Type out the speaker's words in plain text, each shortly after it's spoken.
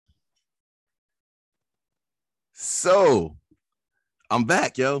So I'm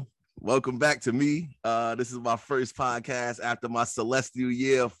back, yo. Welcome back to me. This is my first podcast after my celestial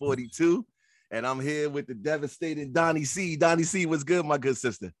year of 42. And I'm here with the devastating Donnie C. Donnie C, what's good, my good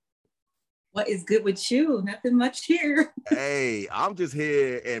sister? What is good with you? Nothing much here. Hey, I'm just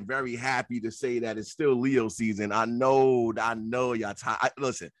here and very happy to say that it's still Leo season. I know y'all tired.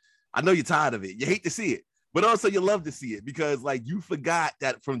 Listen, I know you're tired of it. You hate to see it, but also you love to see it because like you forgot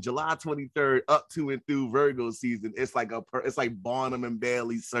that from July 23rd up to and through Virgo season, it's like Barnum and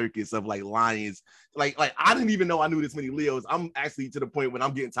Bailey circus of like lions. Like I didn't even know I knew this many Leos. I'm actually to the point when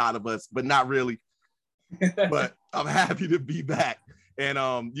I'm getting tired of us, but not really. But I'm happy to be back. And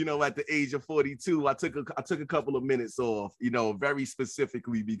at the age of 42, I took a couple of minutes off, very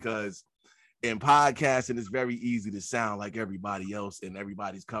specifically because in podcasting, it's very easy to sound like everybody else and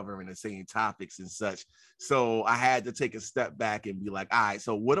everybody's covering the same topics and such. So I had to take a step back and be like, all right,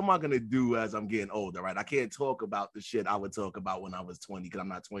 so what am I going to do as I'm getting older, right? I can't talk about the shit I would talk about when I was 20 because I'm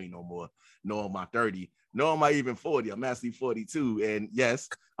not 20 no more, nor am I 30, nor am I even 40. I'm actually 42. And yes,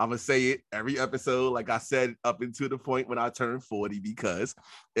 I'm going to say it every episode, like I said, up until the point when I turn 40, because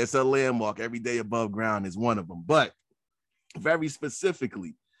it's a landmark. Every day above ground is one of them. But very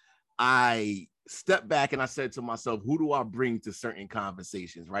specifically, I stepped back and I said to myself, who do I bring to certain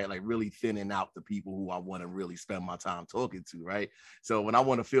conversations, right? Like really thinning out the people who I want to really spend my time talking to, right? So when I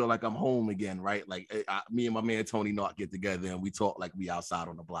want to feel like I'm home again, right? Like me and my man Tony Knott get together and we talk like we outside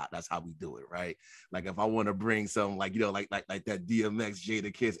on the block. That's how we do it, right? Like if I want to bring some like that DMX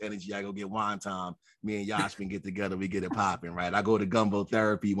Jada Kiss energy, I go get Wine Time. Me and Yashmin get together, we get it popping, right? I go to gumbo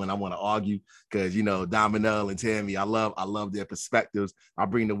therapy when I want to argue because Dominell and Tammy, I love their perspectives. I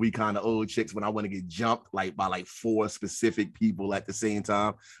bring the We Kind of Old chicks when I want to get jumped by 4 specific people at the same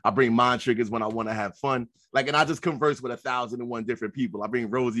time. I bring mind triggers when I want to have fun. And I just converse with 1,001 different people. I bring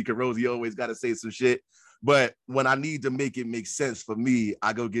Rosie because Rosie always got to say some shit. But when I need to make it make sense for me,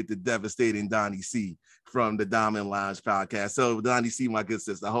 I go get the devastating Donnie C from the Diamond Lounge podcast. So Donnie C, my good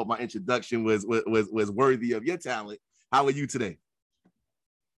sister, I hope my introduction was worthy of your talent. How are you today?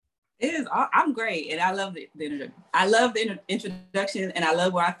 It is. I'm great, and I love the introduction, and I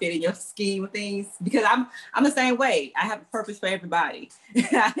love where I fit in your scheme of things because I'm the same way. I have a purpose for everybody.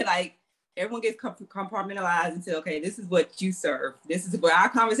 Like everyone gets compartmentalized until okay, this is what you serve. This is where our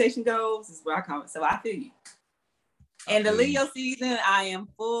conversation goes. This is where I come. So I feel you. And the Leo season, I am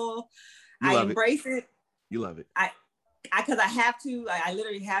full. I embrace it. You love it. Because I have to. I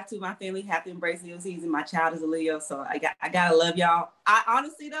literally have to. My family have to embrace Leo season. My child is a Leo, so I gotta love y'all. I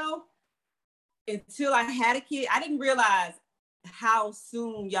honestly though, until I had a kid, I didn't realize how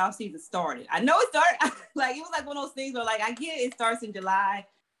soon y'all season started. I know it started it was like one of those things where I get it starts in July.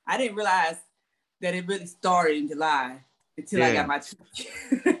 I didn't realize that it really started in July until I got my child.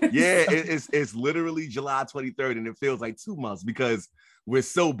 Yeah, it's literally July 23rd, and it feels like 2 months because we're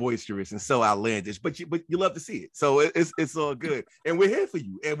so boisterous and so outlandish, but you love to see it. So it's all good. And we're here for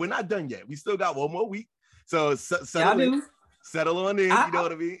you. And we're not done yet. We still got one more week. So settle on in, you know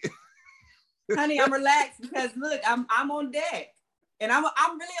what I mean? Honey, I'm relaxed because look, I'm on deck. And I'm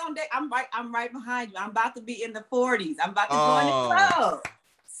really on deck. I'm right behind you. I'm about to be in the 40s. I'm about to join the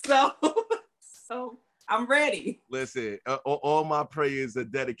club. So I'm ready. Listen, all my prayers are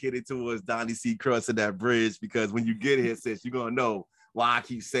dedicated towards Donnie C crossing that bridge because when you get here, sis, you're gonna know why I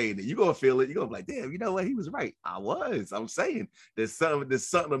keep saying it. You're gonna feel it. You're gonna be like, damn, you know what? He was right. I'm saying there's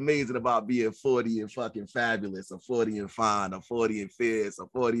something amazing about being 40 and fucking fabulous, or 40 and fine, or 40 and fierce, or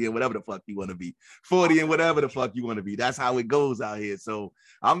 40 and whatever the fuck you want to be. 40 and whatever the fuck you want to be. That's how it goes out here. So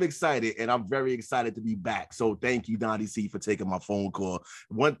I'm excited, and I'm very excited to be back. So thank you, Donnie C, for taking my phone call.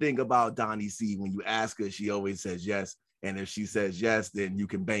 One thing about Donnie C, when you ask her, she always says yes. And if she says yes, then you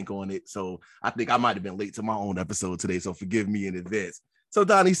can bank on it. So I think I might have been late to my own episode today. So forgive me in advance. So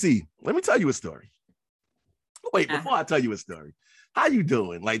Donnie C, let me tell you a story. Wait, before I tell you a story, how you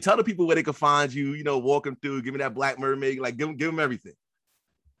doing? Tell the people where they can find you, walk them through, give me that Black Mermaid, give them everything.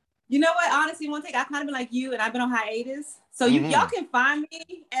 You know what? Honestly, one thing, I've kind of been like you, and I've been on hiatus. So y'all can find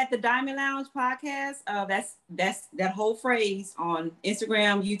me at the Diamond Lounge podcast. That's that whole phrase on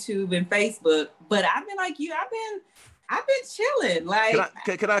Instagram, YouTube, and Facebook. But I've been like you. I've been chilling.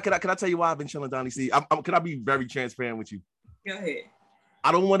 Can I tell you why I've been chilling, Donnie C? Can I be very transparent with you? Go ahead.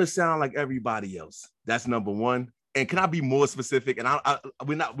 I don't want to sound like everybody else. That's number one. And can I be more specific? And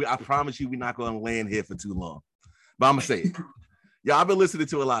I promise you, we're not going to land here for too long. But I'm gonna say it. Yeah, I've been listening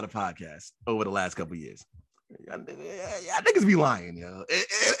to a lot of podcasts over the last couple of years. I niggas be lying, yo,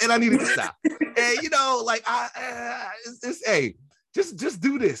 and I needed to stop. And just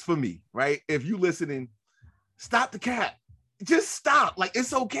do this for me, right? If you listening, stop the cap. Just stop.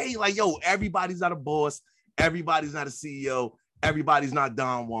 It's okay. Everybody's not a boss. Everybody's not a CEO. Everybody's not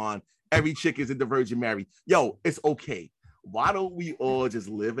Don Juan. Every chick isn't the Virgin Mary. Yo, it's okay. Why don't we all just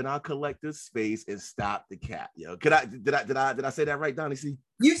live in our collective space and stop the cap? Yo, did I say that right, Donnie C?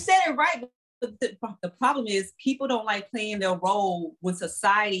 You said it right. But the problem is people don't like playing their role when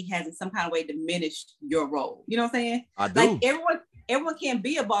society has in some kind of way diminished your role. You know what I'm saying? I do. Like everyone can't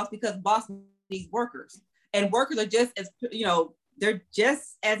be a boss because boss needs workers. And workers are just as, they're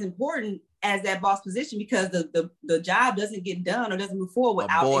just as important as that boss position because the job doesn't get done or doesn't move forward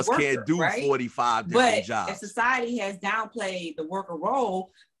without a boss a worker, can't do right? 45 different jobs. If society has downplayed the worker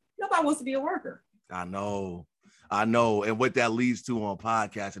role, nobody wants to be a worker. I know. And what that leads to on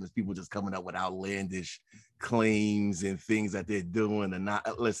podcasting is people just coming up with outlandish claims and things that they're doing and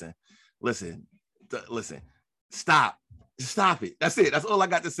not. Listen. Stop it. That's it. That's all I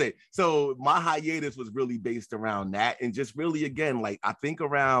got to say. So my hiatus was really based around that. And just really, again, like I think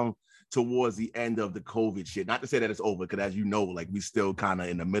around towards the end of the COVID shit, not to say that it's over, because as you know, like we still kind of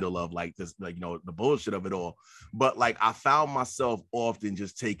in the middle of like this, like, the bullshit of it all. But like I found myself often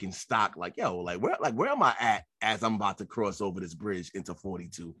just taking stock, like, yo, where am I at as I'm about to cross over this bridge into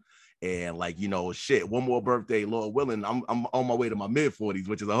 42? And like, shit, one more birthday, Lord willing, I'm on my way to my mid 40s,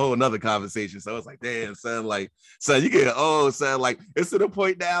 which is a whole nother conversation. So it's like, damn, son, you get old, son. Like it's to the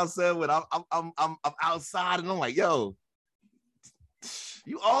point now, son, when I'm outside and I'm like, yo,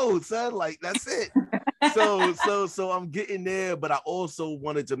 you old, son. Like that's it. So I'm getting there, but I also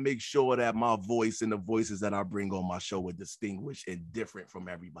wanted to make sure that my voice and the voices that I bring on my show were distinguished and different from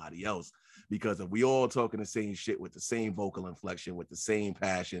everybody else. Because if we all talking the same shit with the same vocal inflection, with the same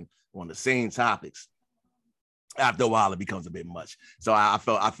passion on the same topics, after a while it becomes a bit much. So I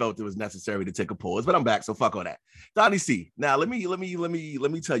felt it was necessary to take a pause. But I'm back, so fuck all that. Donnie C. Now let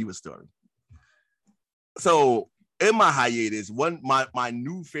me tell you a story. So in my hiatus, my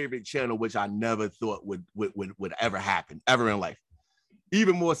new favorite channel, which I never thought would ever happen, ever in life,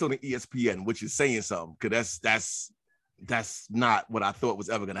 even more so than ESPN, which is saying something, because that's not what I thought was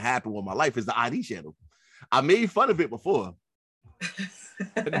ever gonna happen with my life, is the ID channel. I made fun of it before,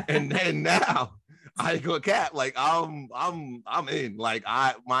 and then now I ain't gonna cap. Like I'm in. Like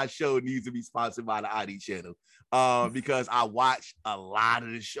my show needs to be sponsored by the ID channel, because I watch a lot of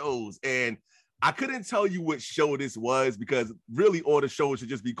the shows and I couldn't tell you what show this was, because really all the shows should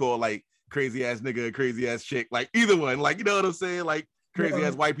just be called like crazy ass nigga, crazy ass chick, like either one, like, you know what I'm saying? Like crazy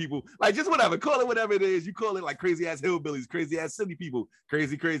ass white people, like just whatever, call it whatever it is. You call it like crazy ass hillbillies, crazy ass city people,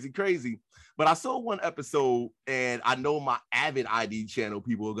 crazy. But I saw one episode, and I know my avid ID channel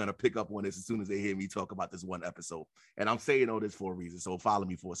people are gonna pick up on this as soon as they hear me talk about this one episode. And I'm saying all this for a reason, so follow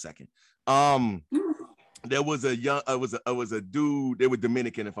me for a second. There was a dude, they were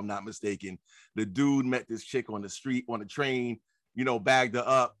Dominican, if I'm not mistaken. The dude met this chick on the street, on the train, bagged her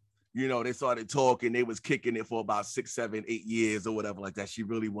up. They started talking. They was kicking it for about 6, 7, 8 years or whatever like that. She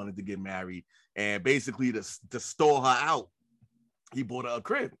really wanted to get married. And basically to stall her out, he bought her a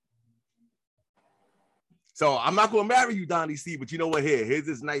crib. So I'm not going to marry you, Donnie C, but you know what? Here's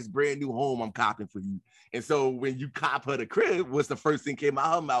this nice brand new home I'm copping for you. And so when you cop her the crib, what's the first thing came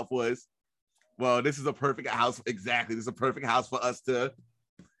out her mouth was, well, this is a perfect house. Exactly. This is a perfect house for us to.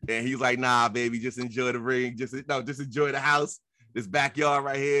 And he's like, nah, baby, just enjoy the ring. Just enjoy the house. This backyard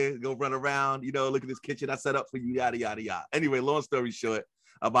right here. Go run around. Look at this kitchen I set up for you. Yada, yada, yada. Anyway, long story short,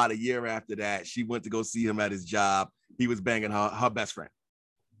 about a year after that, she went to go see him at his job. He was banging her best friend.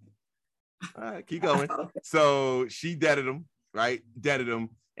 All right, keep going. So she deaded him, right? Deaded him.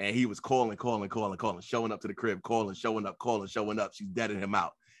 And he was calling, showing up to the crib, showing up. She's deading him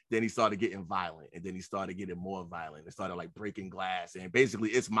out. Then he started getting violent, and then he started getting more violent. It started like breaking glass, and basically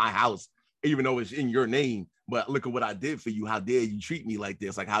it's my house, even though it's in your name. But look at what I did for you. How dare you treat me like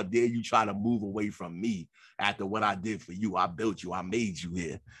this? Like, how dare you try to move away from me after what I did for you? I built you. I made you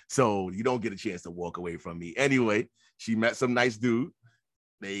here. So you don't get a chance to walk away from me. Anyway, she met some nice dude.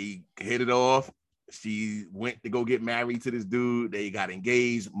 They hit it off. She went to go get married to this dude. They got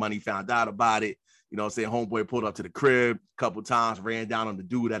engaged. Money found out about it. Homeboy pulled up to the crib a couple times, ran down on the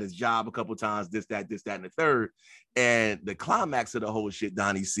dude at his job a couple times, this, that, and the third. And the climax of the whole shit,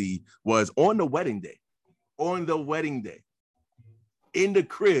 Donnie C, was on the wedding day, in the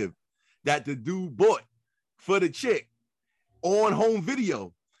crib that the dude bought for the chick, on home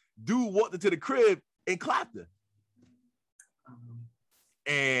video. Dude walked into the crib and clapped her.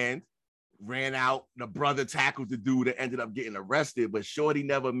 And ran out. The brother tackled the dude and ended up getting arrested, but shorty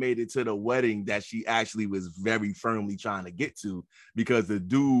never made it to the wedding that she actually was very firmly trying to get to, because the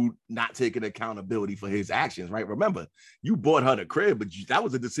dude not taking accountability for his actions, right? Remember, you bought her the crib, but that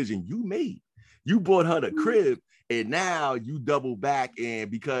was a decision you made. You bought her the crib, And now you double back,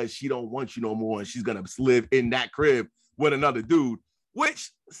 and because she don't want you no more, and she's gonna live in that crib with another dude.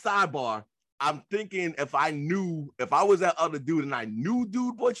 Which, sidebar, I'm thinking if I was that other dude and I knew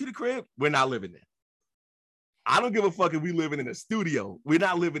dude bought you the crib, we're not living there. I don't give a fuck if we living in a studio. We're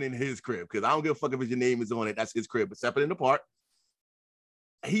not living in his crib because I don't give a fuck if your name is on it. That's his crib, but separate and apart.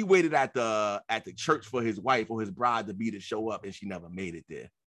 He waited at the church for his wife or his bride to show up, and she never made it there.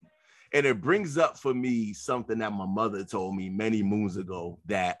 And it brings up for me something that my mother told me many moons ago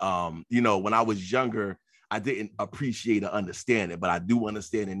that, when I was younger, I didn't appreciate or understand it, but I do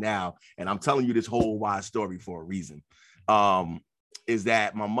understand it now. And I'm telling you this whole wide story for a reason. Is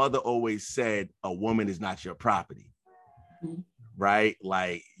that my mother always said, a woman is not your property, right?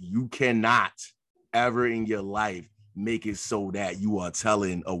 Like you cannot ever in your life make it so that you are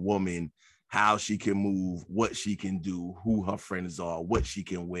telling a woman how she can move, what she can do, who her friends are, what she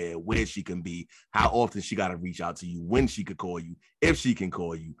can wear, where she can be, how often she got to reach out to you, when she could call you, if she can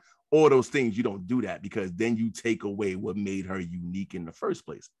call you, all those things. You don't do that because then you take away what made her unique in the first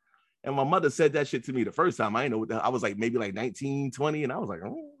place. And my mother said that shit to me the first time. I didn't know what the hell. I was like maybe like 19, 20, and I was like,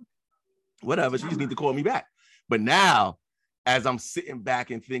 oh, whatever. She just need to call me back. But now, as I'm sitting back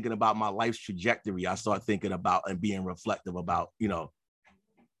and thinking about my life's trajectory, I start thinking about and being reflective about,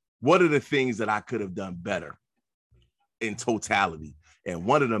 what are the things that I could have done better in totality? And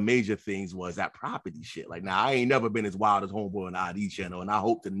one of the major things was that property shit. Like, now I ain't never been as wild as homeboy on the ID channel, and I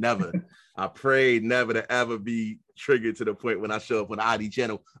hope to never, I pray never to ever be triggered to the point when I show up on the ID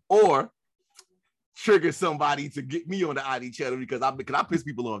channel or trigger somebody to get me on the ID channel because I piss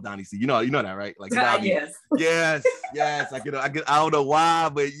people off, Donnie C. You know that, right? Like, yes. yes. I don't know why,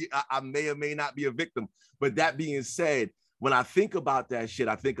 but I may or may not be a victim. But that being said, when I think about that shit,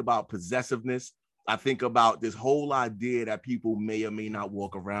 I think about possessiveness. I think about this whole idea that people may or may not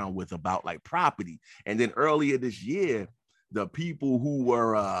walk around with about like property. And then earlier this year, the people who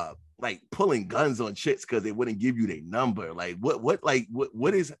were like pulling guns on chicks because they wouldn't give you their number. Like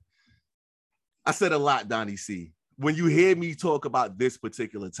what is, I said a lot, Donnie C. When you hear me talk about this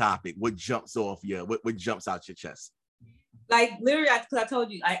particular topic, what jumps off you? What jumps out your chest? Like literally, because I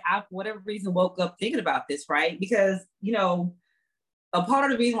told you, I for whatever reason woke up thinking about this, right? Because a part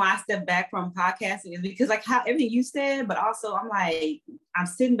of the reason why I stepped back from podcasting is because like how everything you said, but also I'm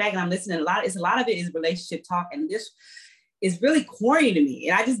sitting back and I'm listening. A lot of it is relationship talk, and this is really corny to me,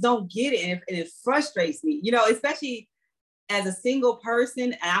 and I just don't get it, and it frustrates me, especially as a single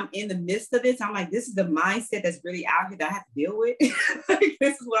person, and I'm in the midst of this. I'm like, this is the mindset that's really out here that I have to deal with. Like,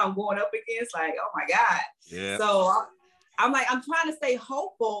 this is what I'm going up against. Like, oh my God. Yeah. So I'm like, I'm trying to stay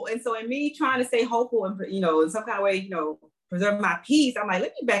hopeful. And so in me trying to stay hopeful and, in some kind of way, preserve my peace, I'm like,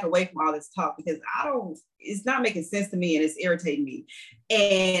 let me back away from all this talk because it's not making sense to me and it's irritating me.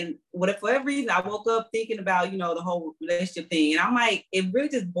 And for whatever reason, I woke up thinking about, the whole relationship thing. And I'm like, it really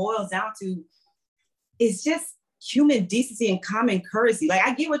just boils down to, it's just human decency and common courtesy. Like,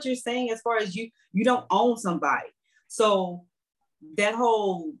 I get what you're saying as far as you don't own somebody. So that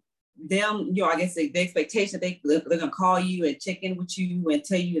whole them, I guess the expectation that they're gonna call you and check in with you and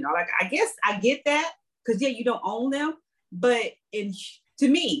tell you and all that. I guess I get that because you don't own them. But to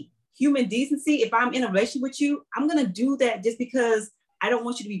me, human decency, if I'm in a relationship with you, I'm gonna do that just because I don't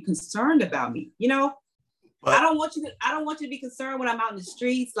want you to be concerned about me. But I don't want you to be concerned when I'm out in the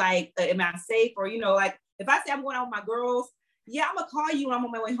streets. Like, am I safe? Or like if I say I'm going out with my girls, I'm gonna call you when I'm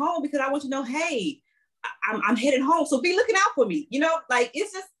on my way home because I want you to know, hey, I'm headed home, so be looking out for me. Like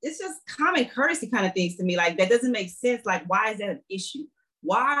it's just common courtesy kind of things to me. Like, that doesn't make sense. Like, why is that an issue?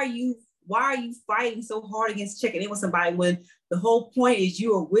 Why are you fighting so hard against checking in with somebody when the whole point is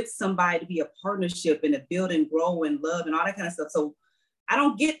you are with somebody to be a partnership and to build and grow and love and all that kind of stuff? So I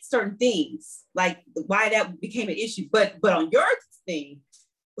don't get certain things like why that became an issue. But on your thing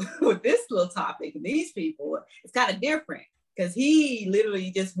with this little topic, these people, it's kind of different. Because he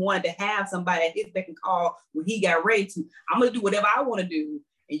literally just wanted to have somebody at his beck and call when he got ready to. I'm gonna do whatever I want to do,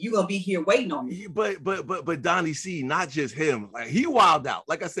 and you're gonna be here waiting on me. But Donnie C, not just him. Like, he wild out.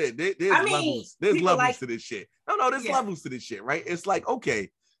 Like I said, there's levels. There's levels to this shit. No, there's levels to this shit, right? It's like, okay,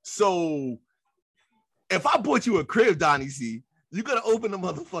 so if I bought you a crib, Donnie C, you gotta open the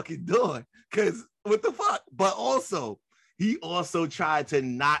motherfucking door. Cause what the fuck? But also, he also tried to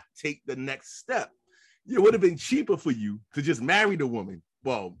not take the next step. It would have been cheaper for you to just marry the woman.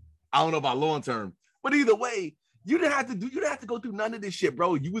 Well, I don't know about long term, but either way, you didn't have to go through none of this shit,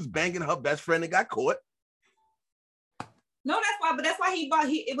 bro. You was banging her best friend and got caught. No, that's why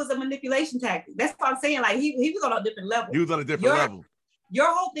it was a manipulation tactic. That's what I'm saying. Like, he was on a different level. He was on a different level. your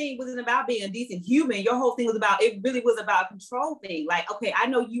whole thing wasn't about being a decent human. Your whole thing was about, it really was about a control thing. Like, okay, I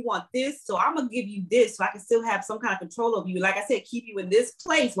know you want this, so I'm gonna give you this so I can still have some kind of control over you. Like I said, keep you in this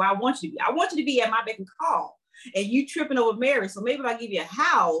place where I want you to be. I want you to be at my beck and call. And you tripping over marriage. So maybe if I give you a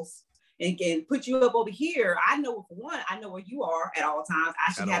house and can put you up over here, I know for one, I know where you are at all times.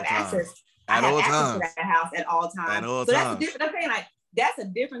 I should have access. I have access to that house at all times. So that's a different, I'm saying, like, that's a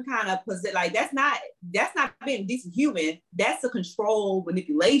different kind of position. Like that's not being a decent human. That's a control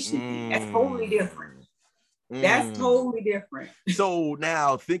manipulation. That's totally different. That's totally different. So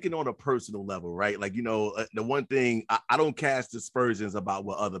now thinking on a personal level, right? Like, you know, the one thing I don't cast aspersions about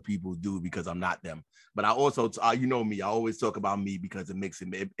what other people do because I'm not them. But I also, you know me, I always talk about me because it makes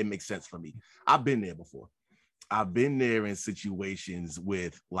sense for me. I've been there before. I've been there in situations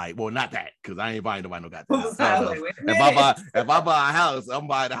with like, well, not that, because I ain't buying nobody no goddamn house. If I buy a house, I'm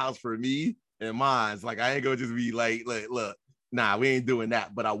buying a house for me and mine. It's like I ain't gonna just be like, look, nah, we ain't doing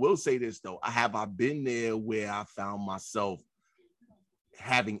that. But I will say this though, I've been there where I found myself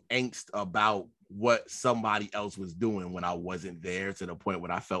having angst about what somebody else was doing when I wasn't there, to the point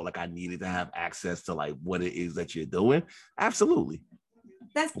when I felt like I needed to have access to like what it is that you're doing. Absolutely.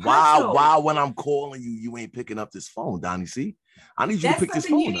 That's why when I'm calling you ain't picking up this phone, Donnie? See, I need you to pick this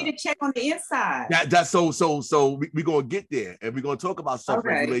phone up. You need to check on the inside. That's so we're gonna get there, and we're gonna talk about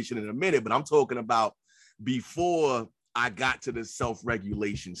self-regulation in a minute. But I'm talking about before I got to the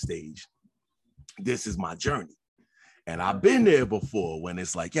self-regulation stage. This is my journey, and I've been there before when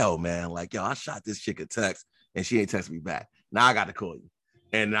it's like, yo, man, like, yo, I shot this chick a text and she ain't text me back. Now I got to call you.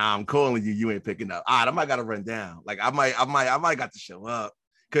 And now I'm calling you, you ain't picking up. All right, I might gotta run down. Like I might got to show up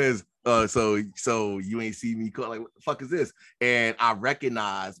because so you ain't see me call. Like, what the fuck is this? And I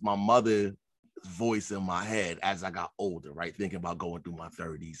recognize my mother's voice in my head as I got older, right? Thinking about going through my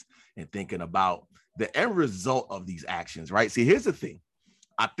 30s and thinking about the end result of these actions, right? See, here's the thing.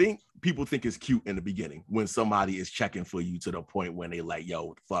 I think people think it's cute in the beginning when somebody is checking for you to the point when they like,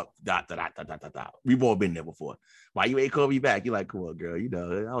 yo, fuck, dot. We've all been there before. Why you ain't call me back? You like, come on, girl. You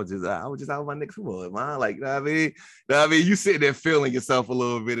know, I was just out with my next one, man. Like, you know what I mean? You sitting there feeling yourself a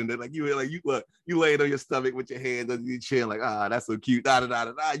little bit, and then like you laying on your stomach with your hands under your chin, like, that's so cute.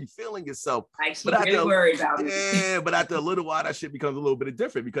 You feeling yourself. Like she really worried about it. Yeah, but after a little while, that shit becomes a little bit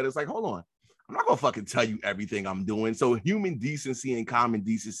different because it's like, hold on. I'm not gonna fucking tell you everything I'm doing. So human decency and common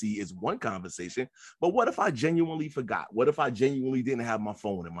decency is one conversation. But what if I genuinely forgot? What if I genuinely didn't have my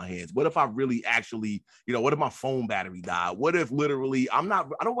phone in my hands? What if I really actually, what if my phone battery died? What if literally I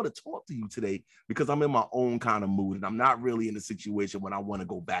don't want to talk to you today because I'm in my own kind of mood and I'm not really in a situation when I want to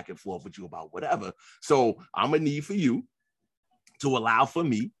go back and forth with you about whatever. So I'm gonna need for you to allow for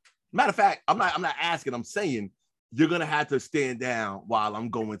me. Matter of fact, I'm not asking, I'm saying, you're going to have to stand down while I'm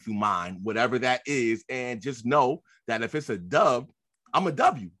going through mine, whatever that is. And just know that if it's a dub, I'm a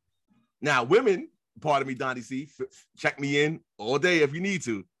W. Now, women, pardon me, Donnie C, check me in all day if you need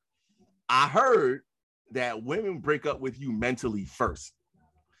to. I heard that women break up with you mentally first.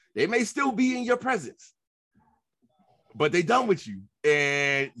 They may still be in your presence, but they done with you.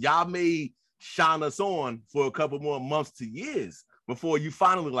 And y'all may shine us on for a couple more months to years before you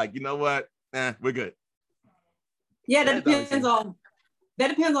finally like, you know what? We're good. Yeah, that depends on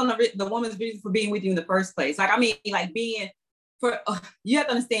the woman's reason for being with you in the first place. Like, I mean, like you have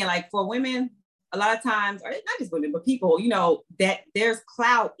to understand, like for women, a lot of times, or not just women, but people, that there's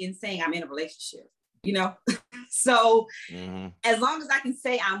clout in saying I'm in a relationship, So as long as I can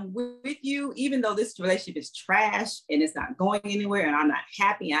say I'm with you, even though this relationship is trash and it's not going anywhere and I'm not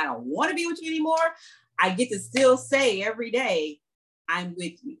happy and I don't want to be with you anymore, I get to still say every day, I'm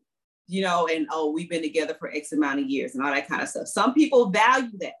with you. And we've been together for X amount of years and all that kind of stuff. Some people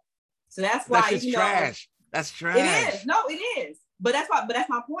value that. So that's why, that's trash. That's trash. It is. No, it is. But that's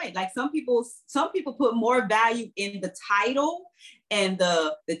my point. Like some people put more value in the title and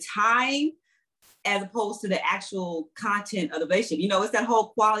the time as opposed to the actual content of the relationship. It's that whole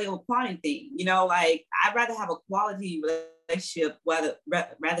quality over quantity thing. Like I'd rather have a quality relationship rather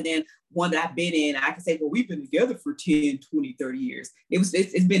than one that I've been in. I can say, well, we've been together for 10, 20, 30 years.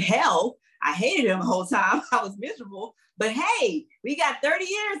 It's been hell. I hated him the whole time. I was miserable. But hey, we got 30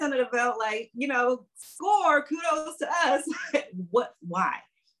 years under the belt. Like, score, kudos to us. Why?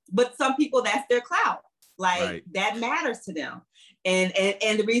 But some people, that's their clout. Like right. That matters to them. And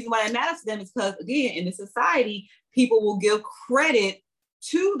the reason why it matters to them is because, again, in the society, people will give credit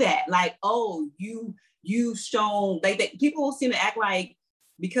to that. Like, oh, you've shown, like people will seem to act like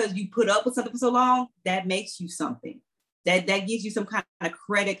because you put up with something for so long, that makes you something. That gives you some kind of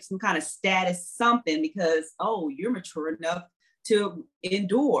credit, some kind of status, something, because, oh, you're mature enough to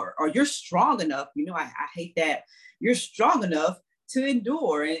endure, or you're strong enough. I hate that. You're strong enough to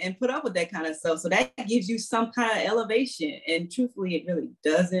endure and put up with that kind of stuff. So that gives you some kind of elevation. And truthfully, it really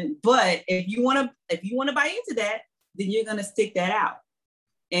doesn't. But if you want to buy into that, then you're going to stick that out.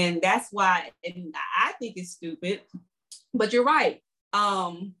 And that's why, and I think it's stupid, but you're right.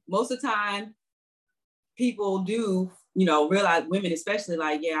 Most of the time people do, realize, women especially,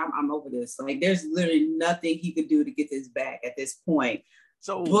 like, yeah, I'm over this. Like, there's literally nothing he could do to get this back at this point.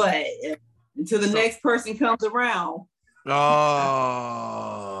 So, but until the next person comes around. Oh,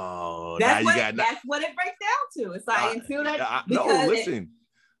 that's what it breaks down to. It's like until that.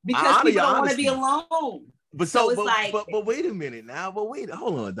 Because people don't want to be alone. But but wait a minute now.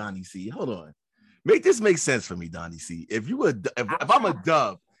 Hold on, Donnie C. Hold on. Make this make sense for me, Donnie C. If I'm a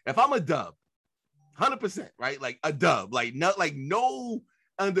dub, 100%, right? Like a dub, no,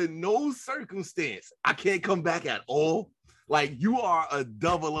 under no circumstance, I can't come back at all. Like, you are a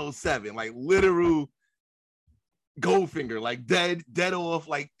 007, like literal Goldfinger, like dead off,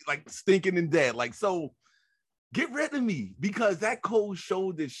 like stinking and dead. Like, so get rid of me, because that cold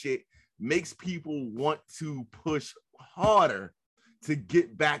shoulder shit makes people want to push harder to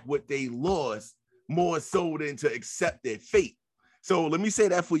get back what they lost, more so than to accept their fate. So let me say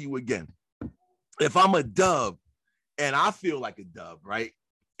that for you again. If I'm a dub and I feel like a dub, right?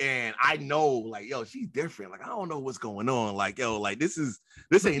 And I know, like, yo, she's different. Like, I don't know what's going on. Like, yo, like, this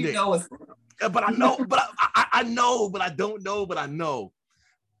ain't it. But I know, I know, but I don't know, but I know.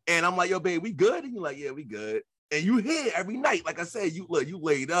 And I'm like, yo, babe, we good? And you're like, yeah, we good. And you here every night. Like I said, you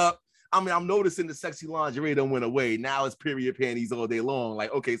laid up. I mean, I'm noticing the sexy lingerie don't went away. Now it's period panties all day long.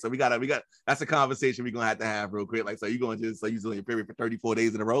 Like, okay, so we got that's a conversation we're gonna have real quick. Like, so you doing your period for 34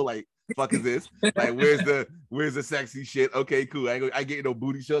 days in a row? Like, fuck is this? Like, where's the sexy shit? Okay, cool. I ain't getting no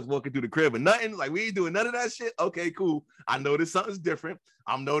booty shots walking through the crib or nothing. Like, we ain't doing none of that shit. Okay, cool. I noticed something's different.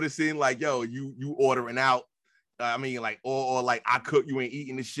 I'm noticing, like, yo, you ordering out. I mean, like, or like, I cook, you ain't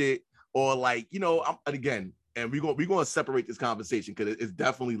eating the shit, or like, again. And we're gonna separate this conversation because it's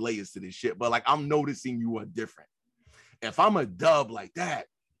definitely layers to this shit. But like, I'm noticing you are different. If I'm a dub like that,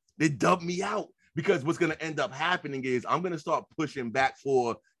 they dub me out, because what's gonna end up happening is I'm gonna start pushing back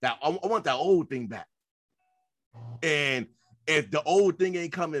for that. I want that old thing back. And if the old thing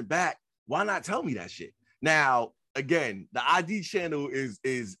ain't coming back, why not tell me that shit? Now, again, the ID channel is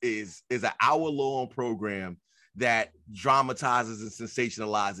an hour-long program that dramatizes and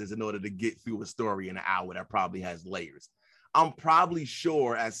sensationalizes in order to get through a story in an hour that probably has layers. I'm probably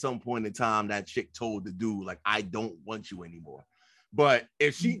sure at some point in time that chick told the dude, like, I don't want you anymore. But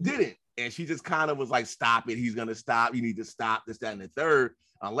if she didn't, and she just kind of was like, stop it, he's gonna stop, you need to stop, this, that, and the third,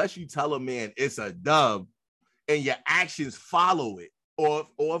 unless you tell a man it's a dub and your actions follow it, or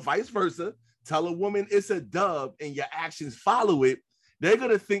vice versa, tell a woman it's a dub and your actions follow it, they're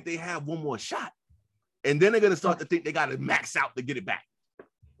gonna think they have one more shot. And then they're gonna start to think they gotta max out to get it back.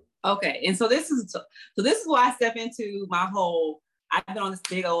 Okay, and so this is why I step into my whole, I've been on this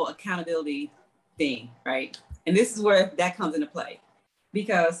big old accountability thing, right? And this is where that comes into play,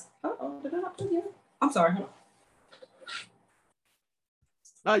 because I'm sorry.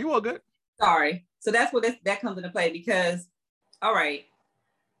 No, you all good. Sorry. So that's where that comes into play, because, all right,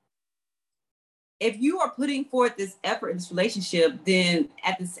 if you are putting forth this effort in this relationship, then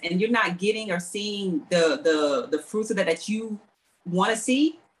and you're not getting or seeing the fruits of that you want to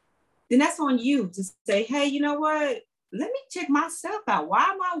see, then that's on you to say, hey, you know what? Let me check myself out. Why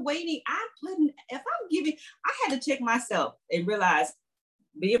am I waiting? I had to check myself and realize,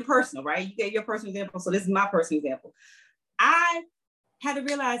 being personal, right? You gave your personal example, so this is my personal example. I had to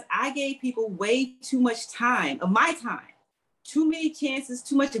realize I gave people way too much time of my time. Too many chances,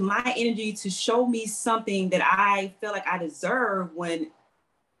 too much of my energy to show me something that I felt like I deserve, when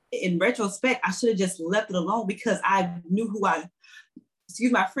in retrospect, I should have just left it alone, because I knew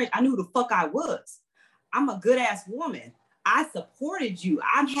excuse my French, I knew who the fuck I was. I'm a good ass woman. I supported you.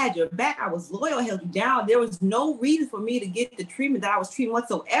 I had your back. I was loyal, held you down. There was no reason for me to get the treatment that I was treating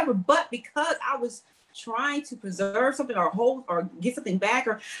whatsoever, but because I was trying to preserve something or hold or get something back,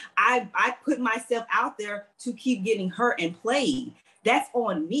 or I put myself out there to keep getting hurt and played. That's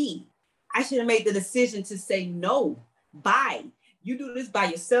on me. I should have made the decision to say, no, bye. You do this by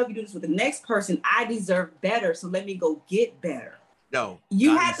yourself. You do this with the next person. I deserve better. So let me go get better. No,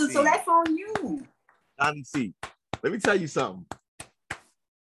 you have to. So that's on you. Donnie C, let me tell you something.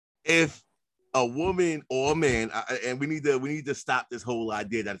 If a woman or a man, and we need to stop this whole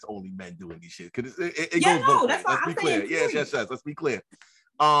idea that it's only men doing these shit, because it goes both ways. Let's be clear. Yes. Let's be clear.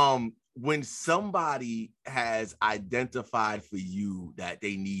 When somebody has identified for you that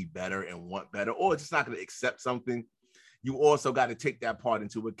they need better and want better, or just not going to accept something, you also got to take that part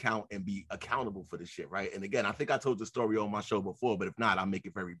into account and be accountable for the shit, right? And again, I think I told the story on my show before, but if not, I'll make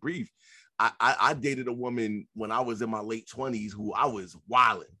it very brief. I dated a woman when I was in my late 20s who I was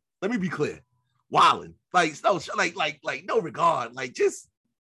wilding. Let me be clear, wilding, like no, like no regard, like just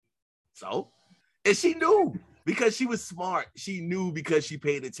so. And she knew because she was smart. She knew because she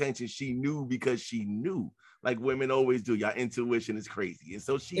paid attention. She knew because she knew, like women always do. Your intuition is crazy, and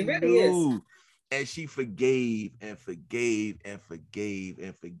so she really knew. Is. And she forgave and forgave and forgave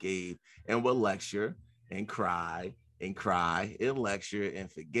and forgave and would lecture and cry and lecture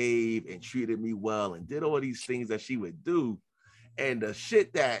and forgave and treated me well and did all these things that she would do. And the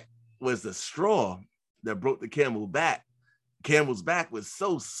shit that was the straw that broke the camel's back was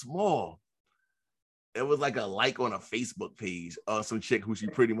so small. It was like a like on a Facebook page of some chick who she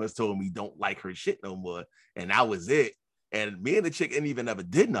pretty much told me don't like her shit no more. And that was it. And me and the chick ain't even ever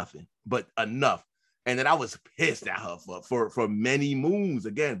did nothing but enough. And then I was pissed at her for many moons,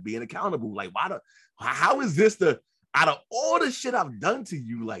 again, being accountable. Like, how is this out of all the shit I've done to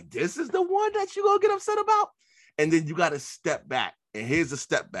you, like, this is the one that you gonna get upset about? And then you got to step back. And here's a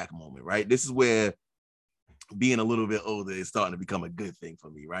step back moment, right? This is where being a little bit older is starting to become a good thing for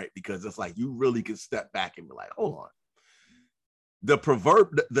me, right? Because it's like, you really can step back and be like, hold on. The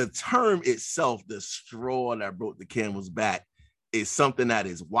term itself, the straw that broke the camel's back, is something that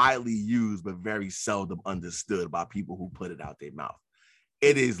is widely used but very seldom understood by people who put it out their mouth.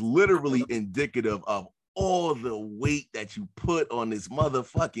 It is literally indicative of all the weight that you put on this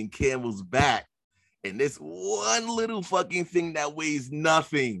motherfucking camel's back, and this one little fucking thing that weighs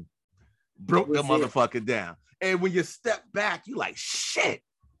nothing broke the motherfucker down. And when you step back, you like, shit,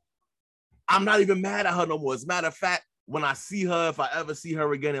 I'm not even mad at her no more. As a matter of fact, when I see her, if I ever see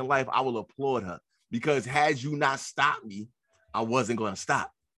her again in life, I will applaud her, because had you not stopped me, I wasn't going to stop.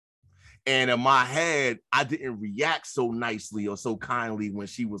 And in my head, I didn't react so nicely or so kindly when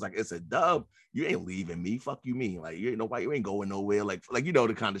she was like, it's a dub. You ain't leaving me. Fuck you mean? Like, you ain't nobody, you ain't going nowhere. Like, you know,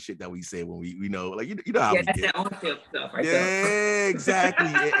 the kind of shit that we say when we know, like, you know how we that's get. That ownership stuff right there.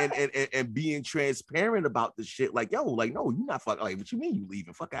 Exactly. and being transparent about the shit. Like, yo, like, no, you not fucking, like, what you mean you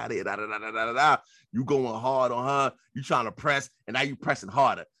leaving? Fuck out of here. Da, da, da, da, da, da. You going hard on her. You trying to press, and now you pressing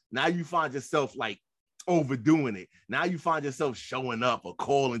harder. Now you find yourself like overdoing it. Now you find yourself showing up or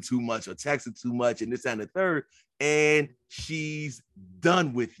calling too much or texting too much and this and the third, and she's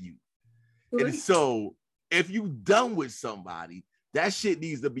done with you. And so if you done with somebody, that shit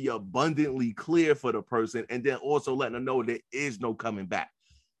needs to be abundantly clear for the person, and then also letting them know there is no coming back.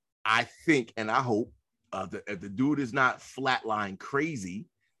 I think, and I hope, if the dude is not flatline crazy,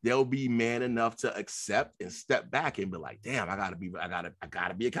 they'll be man enough to accept and step back and be like, damn, I gotta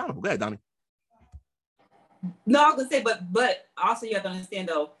be accountable. Go ahead, Donnie. No, I was gonna say, but also you have to understand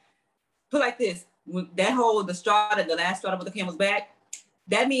though, put like this, when the last straw that with the camel's back,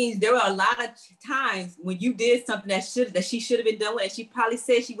 that means there were a lot of times when you did something that she should have been done with, and she probably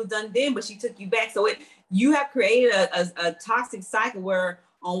said she was done then, but she took you back. So you have created a toxic cycle where,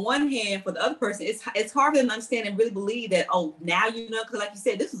 on one hand, for the other person, it's hard for them to understand and really believe that, oh, now you know, because like you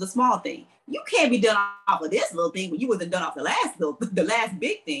said, this was a small thing. You can't be done off of this little thing when you wasn't done off the last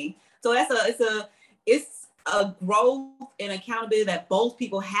big thing. So it's a growth and accountability that both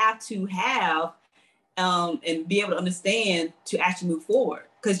people have to have. And be able to understand to actually move forward,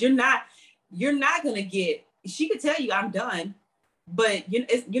 because you're not gonna get. She could tell you I'm done, but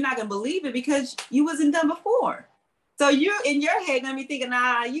you're not gonna believe it because you wasn't done before. So you're in your head gonna be thinking,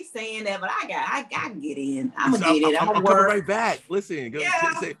 nah, you saying that, but I can get in. I'm gonna get it. I'm coming right back. Listen,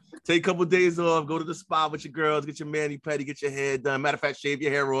 take a couple of days off, go to the spa with your girls, get your mani-pedi, get your hair done. Matter of fact, shave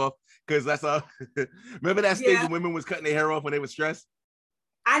your hair off, because that's all. Remember that stage when women was cutting their hair off when they were stressed?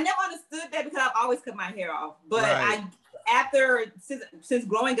 I never understood that because I've always cut my hair off. But right. Since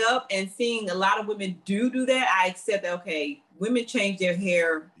growing up and seeing a lot of women do that, I accept that, okay, women change their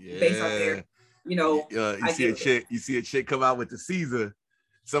hair based on their, you see a chick come out with the Caesar.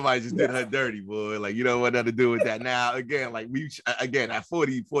 Somebody just did her dirty, boy. Like, you don't want nothing to do with that. Now, again, like at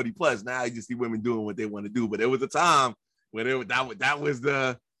 40 plus, now you just see women doing what they want to do. But there was a time when that was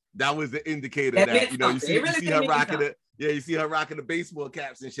the indicator that you see her rocking it. Yeah, you see her rocking the baseball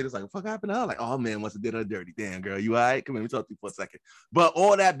caps and shit. It's like, what the fuck happened to her? Like, oh man, must have did her dirty. Damn, girl, you all right? Come here, let me talk to you for a second. But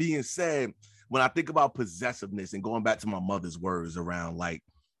all that being said, when I think about possessiveness and going back to my mother's words around, like,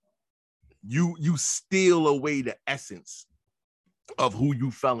 you steal away the essence of who you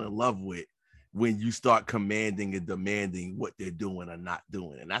fell in love with when you start commanding and demanding what they're doing or not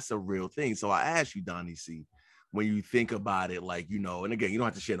doing. And that's a real thing. So I ask you, Donnie C, when you think about it, like, and again, you don't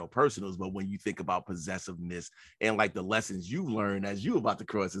have to share no personals, but when you think about possessiveness and like the lessons you learned as you about to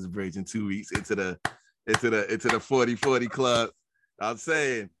cross this bridge in 2 weeks into the into the 40-40 club. I'm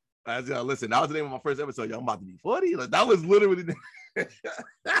saying, listen, that was the name of my first episode. Yo, I'm about to be 40. Like, that was literally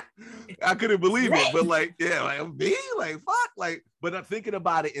I couldn't believe it, but like, yeah, like me, like fuck, like, but I'm thinking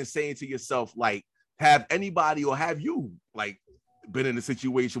about it and saying to yourself, like, have anybody or have you like been in a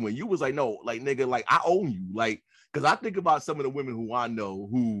situation where you was like, no, like nigga, like I own you, like, because I think about some of the women who I know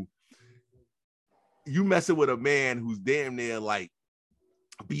who you messing with a man who's damn near like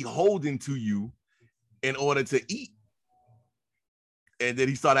beholden to you in order to eat. And then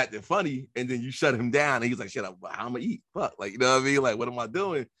he started acting funny, and then you shut him down, and he's like, shut up, how am I eat? Fuck, like, you know what I mean? Like, what am I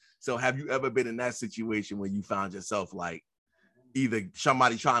doing? So have you ever been in that situation where you found yourself like either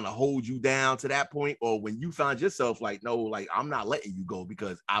somebody trying to hold you down to that point, or when you found yourself like, no, like, I'm not letting you go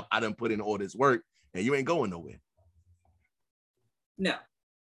because I done put in all this work and you ain't going nowhere? No.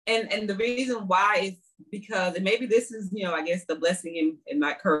 And the reason why is because, and maybe this is, you know, I guess the blessing and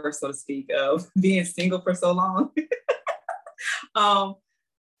not curse, so to speak, of being single for so long. I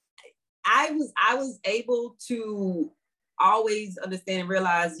was able to always understand and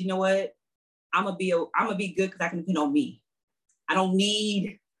realize, you know what, I'm gonna be good because I can depend on me. I don't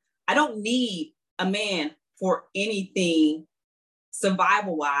need a man for anything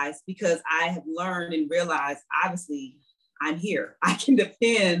survival wise, because I have learned and realized, obviously, I'm here. I can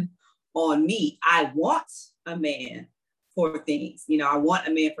depend on me. I want a man for things. You know, I want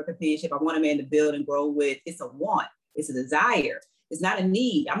a man for companionship. I want a man to build and grow with. It's a want. It's a desire. It's not a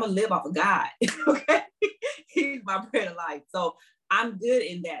need. I'm gonna live off of God. Okay, He's my bread of life. So I'm good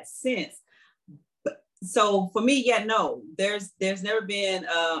in that sense. So for me, yeah, no, there's never been,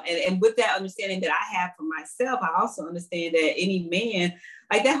 and with that understanding that I have for myself, I also understand that any man,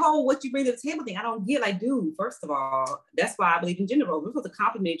 like that whole what you bring to the table thing, I don't get. Like, dude, first of all, that's why I believe in gender roles. We're supposed to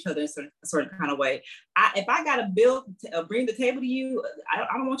compliment each other in a certain kind of way. If I got to bring the table to you, I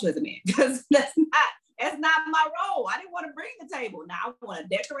don't want you as a man, because that's not my role. I didn't want to bring the table. Now I want to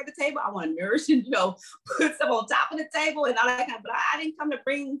decorate the table. I want to nourish and, you know, put stuff on top of the table and all that kind of, but I didn't come to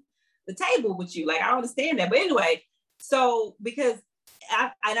bring the table with you. Like, I don't understand that. But anyway, so because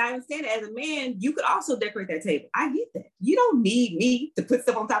I understand that as a man, you could also decorate that table. I get that. You don't need me to put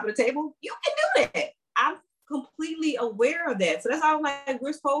stuff on top of the table. You can do that. I'm completely aware of that. So that's how I'm like,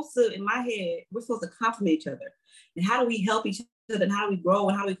 we're supposed to, in my head, we're supposed to compliment each other. And how do we help each other? And how do we grow?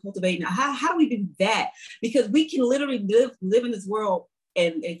 And how do we cultivate? And how do we do that? Because we can literally live in this world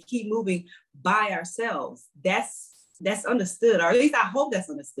and keep moving by ourselves. That's understood, or at least I hope that's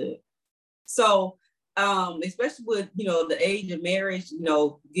understood. So, especially with, you know, the age of marriage, you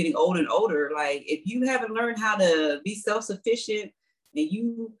know, getting older and older, like if you haven't learned how to be self-sufficient and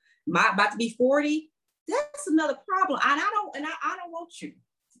you about to be 40, that's another problem. And I don't want you.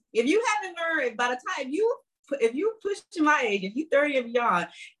 If you haven't learned, by the time if you push to my age, if you're 30 or beyond,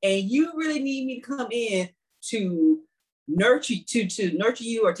 and you really need me to come in to nurture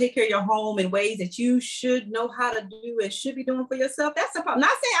you or take care of your home in ways that you should know how to do and should be doing for yourself, that's the problem. Not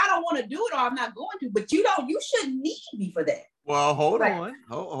saying I don't want to do it or I'm not going to, but you shouldn't need me for that. Well, hold on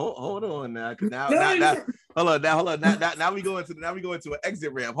now. Hold on. Now we go into an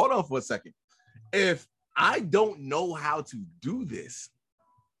exit ramp. Hold on for a second. If I don't know how to do this,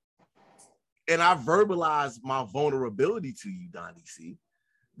 and I verbalize my vulnerability to you, Donnie C,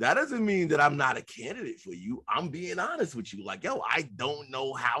 that doesn't mean that I'm not a candidate for you. I'm being honest with you. Like, yo, I don't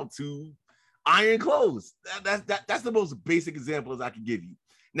know how to iron clothes. That's the most basic example as I can give you.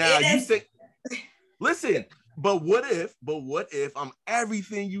 Now, you say, listen, but what if I'm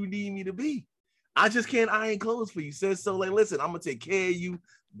everything you need me to be? I just can't iron clothes for you, sis. So, like, listen, I'm going to take care of you.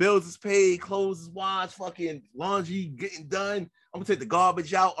 Bills is paid, clothes is washed, fucking laundry getting done. I'm going to take the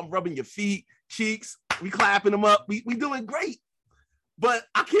garbage out. I'm rubbing your feet, cheeks. We clapping them up. We doing great. But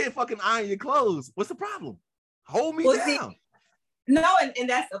I can't fucking iron your clothes. What's the problem? Hold me down. See, no, and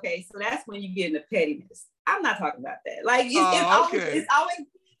that's okay. So that's when you get into pettiness. I'm not talking about that. Like it's always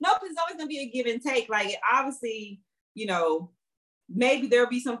gonna be a give and take. Like obviously, you know, maybe there'll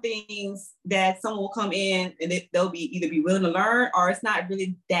be some things that someone will come in and they'll be either be willing to learn, or it's not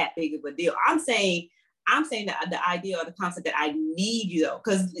really that big of a deal. I'm saying that the idea or the concept that I need you though,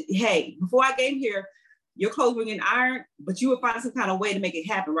 because hey, before I came here, your clothes were getting ironed, but you would find some kind of way to make it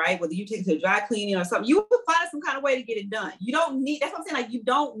happen, right? Whether you take it to dry cleaning or something, you would find some kind of way to get it done. You don't need, that's what I'm saying, like you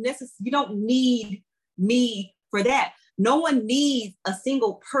don't need me for that. No one needs a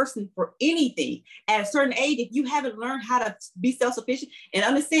single person for anything. At a certain age, if you haven't learned how to be self-sufficient, and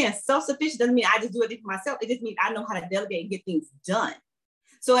understand self-sufficient doesn't mean I just do everything for myself. It just means I know how to delegate and get things done.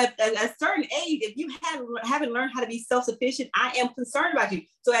 So at a certain age, if you haven't learned how to be self-sufficient, I am concerned about you.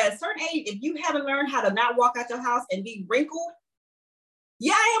 So at a certain age, if you haven't learned how to not walk out your house and be wrinkled,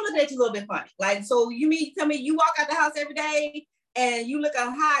 Yeah, I am looking at you a little bit funny. Like, so tell me you walk out the house every day and you look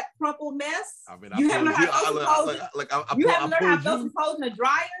a hot, crumpled mess. I mean, you haven't learned how to throw some clothes. You haven't learned how to throw some clothes in the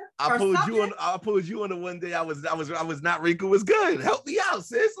dryer. I pulled you on the one day I was not wrinkled was good. Help me out,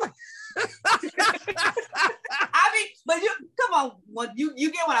 sis. Like, I mean, but you come on, you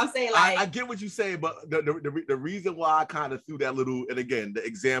get what I'm saying. Like, I get what you're saying, but the reason why I kind of threw that little, and again, the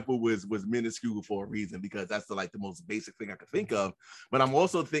example was minuscule for a reason, because that's the most basic thing I could think of. But I'm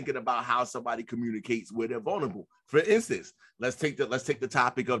also thinking about how somebody communicates where they're vulnerable. For instance, let's take the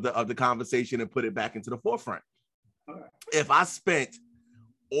topic of the conversation and put it back into the forefront. Okay. If I spent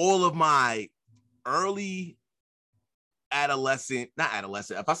all of my early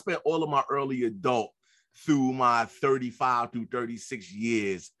if I spent all of my early adult through my 35 through 36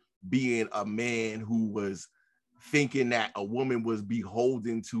 years being a man who was thinking that a woman was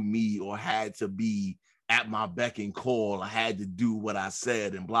beholden to me or had to be at my beck and call, I had to do what I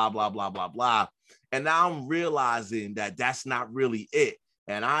said and blah, blah, blah, blah, blah. And now I'm realizing that that's not really it.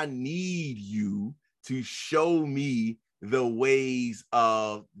 And I need you to show me the ways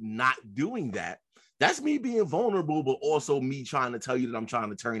of not doing that. That's me being vulnerable, but also me trying to tell you that I'm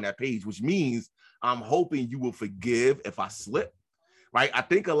trying to turn that page, which means I'm hoping you will forgive if I slip, right? I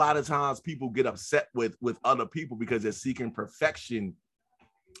think a lot of times people get upset with other people because they're seeking perfection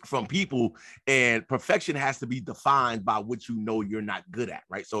from people, and perfection has to be defined by what you know you're not good at,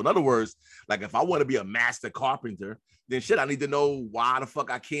 right? So in other words, like if I want to be a master carpenter, then shit, I need to know why the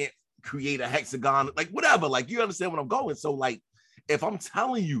fuck I can't create a hexagon, like whatever, like you understand what I'm going. So like, if I'm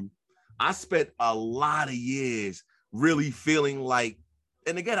telling you, I spent a lot of years really feeling like,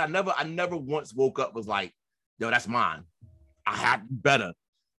 and again, I never once woke up was like, yo, that's mine. I had better.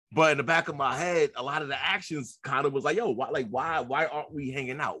 But in the back of my head, a lot of the actions kind of was like, yo, why aren't we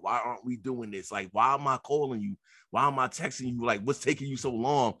hanging out? Why aren't we doing this? Like, why am I calling you? Why am I texting you? Like, what's taking you so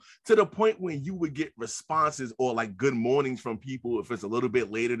long? To the point when you would get responses or like good mornings from people if it's a little bit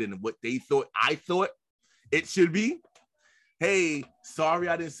later than what I thought it should be. Hey, sorry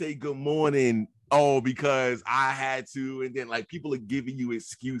I didn't say good morning. Oh, because I had to. And then like people are giving you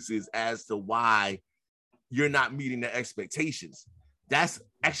excuses as to why you're not meeting the expectations. That's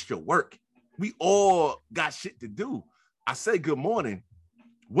extra work. We all got shit to do. I say good morning.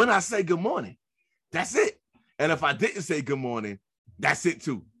 When I say good morning, that's it. And if I didn't say good morning, that's it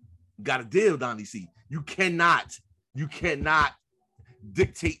too. Got a deal, Donnie C. You cannot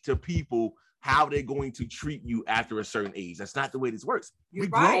dictate to people how they're going to treat you after a certain age. That's not the way this works. We're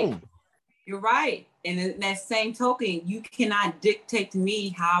grown. You're right. And in that same token, you cannot dictate to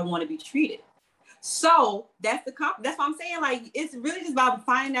me how I want to be treated. So that's what I'm saying. Like, it's really just about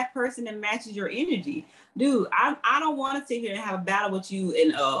finding that person that matches your energy. Dude, I don't want to sit here and have a battle with you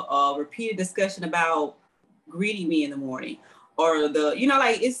in a repeated discussion about greeting me in the morning or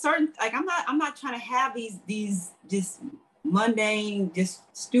it's certain, like, I'm not trying to have these just mundane, just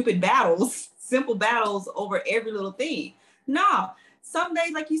stupid battles, simple battles over every little thing. No, some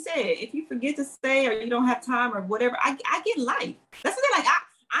days, like you said, if you forget to say or you don't have time or whatever, I get life. That's the thing. Like,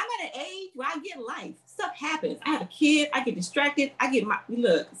 I'm at an age where I get life. Stuff happens. I have a kid. I get distracted.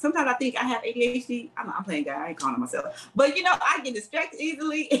 Look, sometimes I think I have ADHD. I'm playing God. I ain't calling myself. But, I get distracted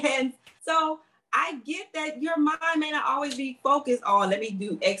easily. And so I get that your mind may not always be focused on, let me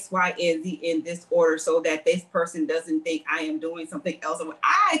do X, Y, and Z in this order so that this person doesn't think I am doing something else.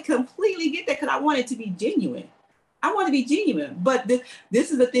 I completely get that because I want it to be genuine. I want to be genuine. But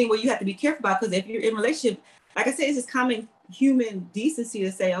this is the thing where you have to be careful about, because if you're in a relationship, like I said, it's just common human decency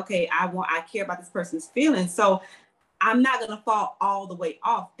to say, okay, I care about this person's feelings. So I'm not going to fall all the way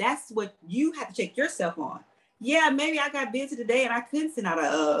off. That's what you have to check yourself on. Yeah, maybe I got busy today and I couldn't send out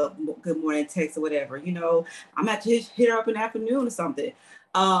a good morning text or whatever. I'm going to hit her up in the afternoon or something.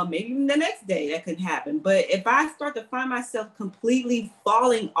 Maybe even the next day that could happen. But if I start to find myself completely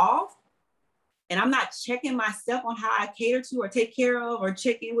falling off, and I'm not checking myself on how I cater to or take care of or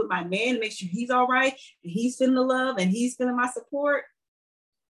check in with my man to make sure he's all right and he's feeling the love and he's feeling my support,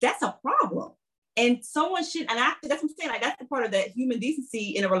 that's a problem. And someone should, and that's what I'm saying, like, that's the part of that human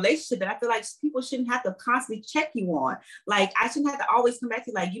decency in a relationship that I feel like people shouldn't have to constantly check you on. Like, I shouldn't have to always come back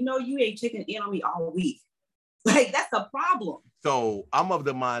to like, you ain't checking in on me all week. Like, that's a problem. So I'm of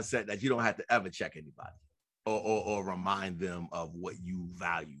the mindset that you don't have to ever check anybody or remind them of what you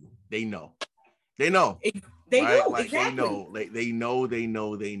value. They know. They know. They right? do, like exactly. They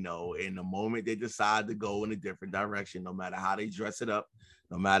know. And the moment they decide to go in a different direction, no matter how they dress it up,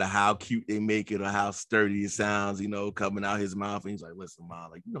 no matter how cute they make it or how sturdy it sounds, coming out his mouth, and he's like, listen, Mom,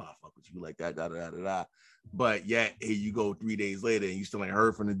 like, I fuck with you like that, da, da, da, da. But yet, here you go 3 days later, and you still ain't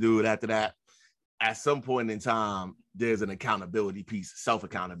heard from the dude after that. at some point in time, there's an accountability piece,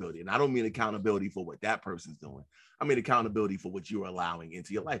 self-accountability. And I don't mean accountability for what that person's doing. I mean accountability for what you're allowing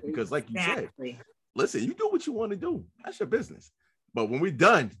into your life. Because like you said, listen, you do what you want to do. That's your business. But when we're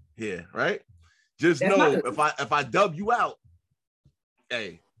done here, right? Just know if I dub you out,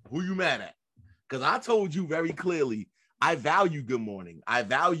 hey, who you mad at? Because I told you very clearly, I value good morning. I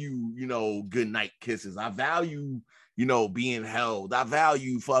value, good night kisses. I value, being held. I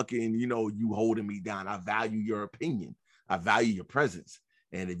value fucking, you holding me down. I value your opinion. I value your presence.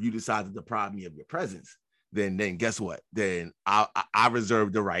 And if you decide to deprive me of your presence, then guess what? Then I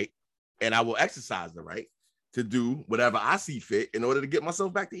reserve the right, and I will exercise the right to do whatever I see fit in order to get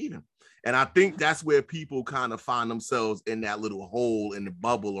myself back to even. And I think that's where people kind of find themselves in that little hole in the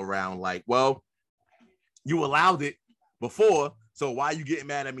bubble around like, well, you allowed it before, so why are you getting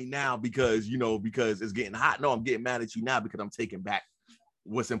mad at me now? Because it's getting hot. No, I'm getting mad at you now because I'm taking back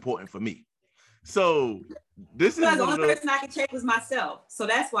what's important for me. So this is the only person I can check was myself. So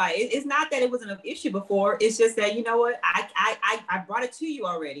that's why it's not that it wasn't an issue before. It's just that, you know what, I brought it to you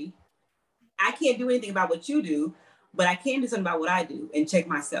already. I can't do anything about what you do, but I can do something about what I do and check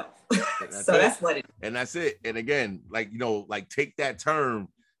myself. So that's what it is. And that's it. And again, take that term,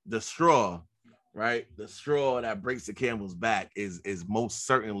 the straw. Right, the straw that breaks the camel's back is most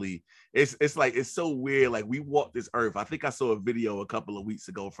certainly it's so weird. Like, we walk this earth. I think I saw a video a couple of weeks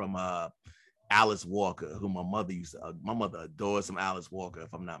ago from Alice Walker, who my mother adores some Alice Walker,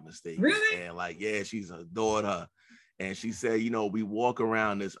 if I'm not mistaken. Really? And she's adored her. And she said, we walk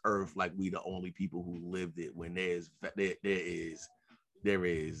around this earth like we the only people who lived it, when there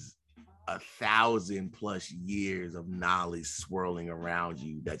is 1,000+ years of knowledge swirling around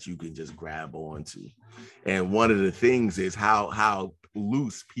you that you can just grab onto. And one of the things is how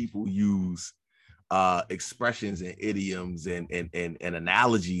loose people use expressions and idioms and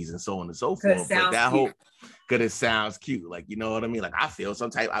analogies and so on and so forth. Because it sounds cute. Like, you know what I mean? Like, I feel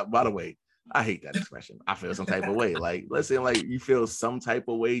some type. By the way, I hate that expression. I feel some type of way. Like, listen, like, you feel some type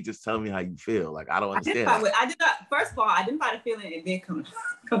of way, just tell me how you feel. Like, I don't understand. First of all, identify the feeling and then come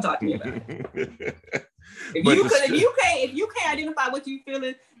talk to me about it. If you can't identify what you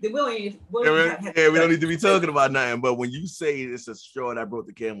feeling, then we don't need to be talking about nothing. But when you say it's a straw that broke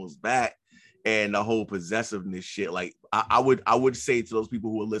the camel's back and the whole possessiveness shit, like, I would say to those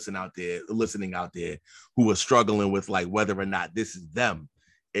people who are listening out there who are struggling with like whether or not this is them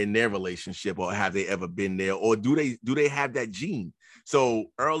in their relationship, or have they ever been there, or do they have that gene? So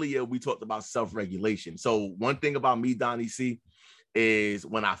earlier we talked about self-regulation. So one thing about me, Donnie C, is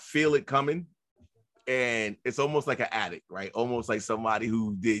when I feel it coming, and it's almost like an addict, right? Almost like somebody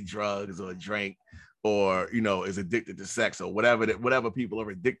who did drugs or drank or is addicted to sex or whatever people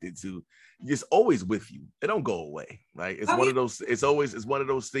are addicted to. It's always with you. It don't go away, right? It's one of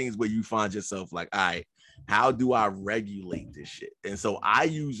those things where you find yourself like, all right, how do I regulate this shit? And so I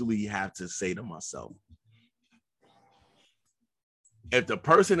usually have to say to myself, if the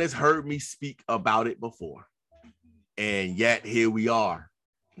person has heard me speak about it before, and yet here we are,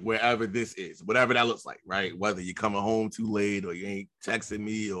 wherever this is, whatever that looks like, right? Whether you're coming home too late, or you ain't texting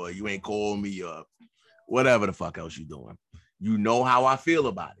me, or you ain't calling me, or whatever the fuck else you're doing. You know how I feel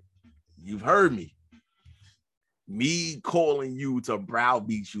about it. You've heard me. Me calling you to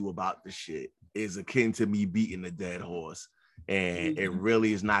browbeat you about the shit is akin to me beating a dead horse, and it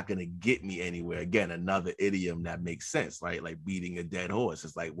really is not going to get me anywhere. Again, another idiom that makes sense, right? Like beating a dead horse.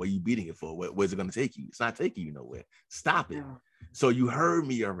 It's like, what are you beating it for? Where's it going to take you? It's not taking you nowhere. Stop it. So you heard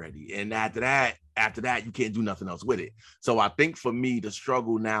me already. And after that, you can't do nothing else with it. So I think for me, the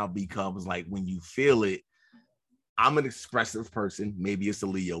struggle now becomes like, when you feel it, I'm an expressive person. Maybe it's a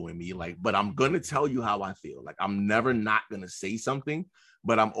Leo in me, but I'm going to tell you how I feel. Like, I'm never not going to say something,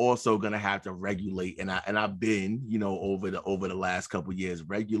 but I'm also going to have to regulate. And I've been, over the last couple of years,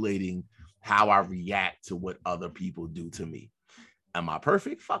 regulating how I react to what other people do to me. Am I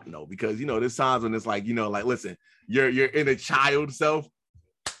perfect? Fuck no. Because, there's times when it's like, listen, you're in a child self.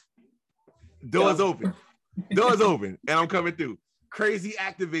 Doors open, and I'm coming through. Crazy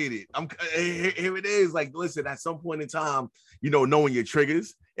activated. Here it is. Like, listen, at some point in time, knowing your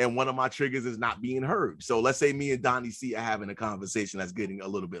triggers, and one of my triggers is not being heard. So let's say me and Donnie C are having a conversation that's getting a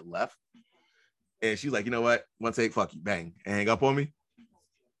little bit left, and she's like, you know what? One take, fuck you, bang, and hang up on me.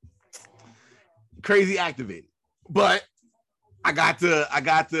 Crazy activated, but I got to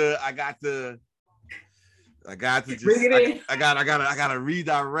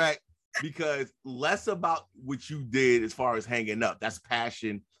redirect. Because less about what you did as far as hanging up. That's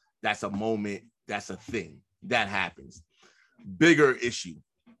passion. That's a moment. That's a thing that happens. Bigger issue.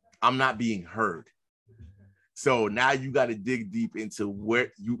 I'm not being heard. So now you got to dig deep into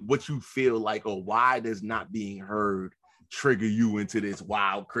what you feel like, or why does not being heard trigger you into this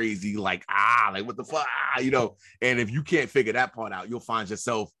wild, crazy, like what the fuck, And if you can't figure that part out, you'll find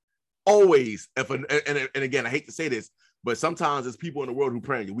yourself always. And again, I hate to say this, but sometimes there's people in the world who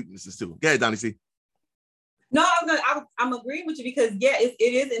prey on your weaknesses too. Go ahead, Donnie C. No, I'm agreeing with you because it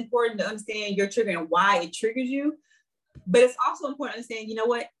is important to understand your trigger and why it triggers you. But it's also important to understand, you know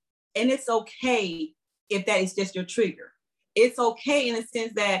what? And it's okay if that is just your trigger. It's okay in the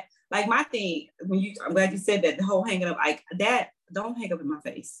sense that, like my thing, I'm glad you said that, the whole hanging up, like that, don't hang up in my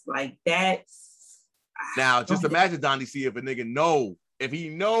face. Like that. Now, just imagine, Donnie C, if a nigga if he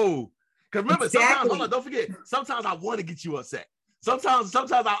know, because remember, sometimes, hold on, don't forget, sometimes I want to get you upset. Sometimes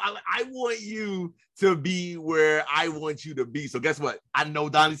I want you to be where I want you to be. So guess what? I know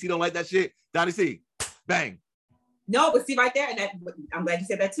Donnie C don't like that shit. Donnie C, bang. No, but see right there, and I'm glad you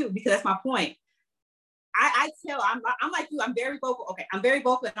said that too, because that's my point. I'm like you, I'm very vocal. Okay, I'm very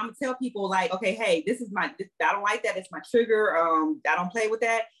vocal, and I'm gonna tell people like, okay, hey, I don't like that. It's my trigger. I don't play with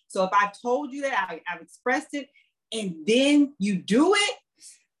that. So if I've told you that, I've expressed it, and then you do it,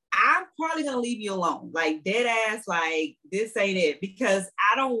 I'm probably gonna leave you alone, like dead ass, like this ain't it, because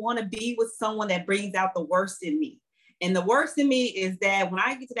I don't want to be with someone that brings out the worst in me. And the worst in me is that when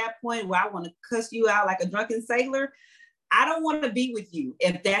I get to that point where I want to cuss you out like a drunken sailor, I don't want to be with you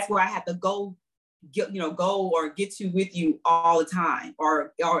if that's where I have to go or get to with you all the time,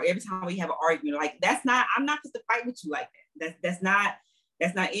 or every time we have an argument. Like I'm not just to fight with you like that. That's not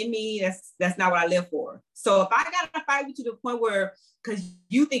in me. That's not what I live for. So if I gotta fight with you to the point where, because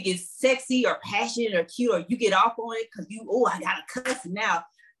you think it's sexy or passionate or cute, or you get off on it because I gotta cuss now.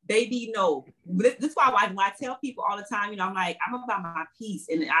 Baby, no. This is why when I tell people all the time, I'm like, I'm about my peace,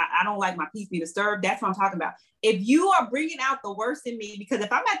 and I don't like my peace being disturbed. That's what I'm talking about. If you are bringing out the worst in me, because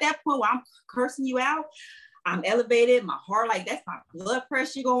if I'm at that point where I'm cursing you out, I'm elevated, my heart, like that's my blood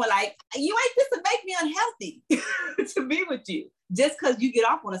pressure going, like, you ain't this to make me unhealthy to be with you just because you get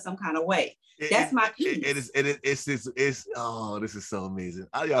off on it some kind of way. That's my peace. This is so amazing.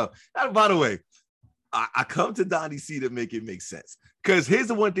 By the way, I come to Donnie C to make it make sense. Because here's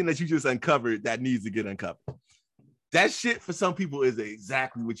the one thing that you just uncovered that needs to get uncovered. That shit for some people is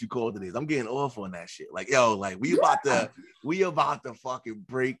exactly what you called it is. I'm getting off on that shit. Like, we about to fucking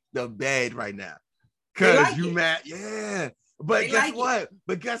break the bed right now. Cause you mad. Yeah. But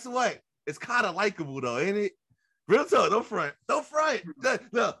guess what? It's kind of likable though, ain't it? Real talk, don't front. No,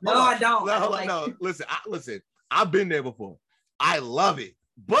 I don't. No, listen. I've been there before. I love it.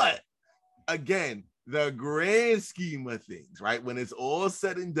 But again, the grand scheme of things, right? When it's all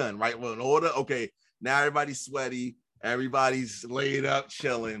said and done, right? Well, in order, okay, now everybody's sweaty, everybody's laid up,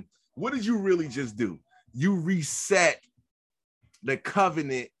 chilling. What did you really just do? You reset the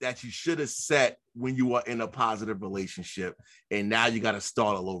covenant that you should have set when you were in a positive relationship, and now you got to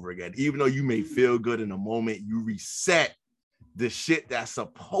start all over again. Even though you may feel good in a moment, you reset the shit that's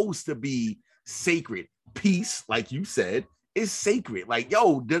supposed to be sacred. Peace, like you said, is sacred. Like,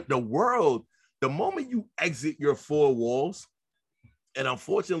 the world, the moment you exit your four walls, and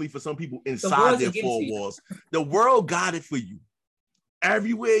unfortunately for some people inside their four walls, the world got it for you.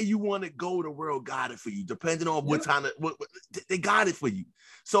 Everywhere you want to go, the world got it for you, depending on what time, they got it for you.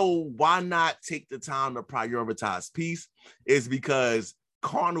 So why not take the time to prioritize peace? Is because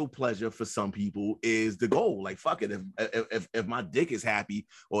carnal pleasure for some people is the goal. Like, fuck it. If my dick is happy,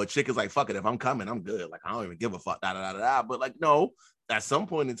 or a chick is like, fuck it, if I'm coming, I'm good. Like, I don't even give a fuck. But like, no, at some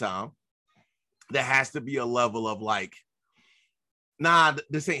point in time, there has to be a level of like, nah,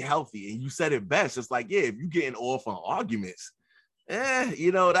 this ain't healthy. And you said it best. It's like, if you're getting off on arguments,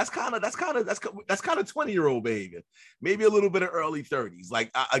 that's kind of 20-year-old behavior. Maybe a little bit of early 30s.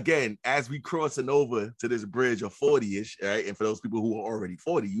 Like, again, as we crossing over to this bridge of 40-ish, right? And for those people who are already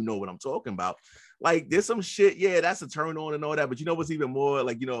 40, you know what I'm talking about. Like, there's some shit, that's a turn on and all that. But you know what's even more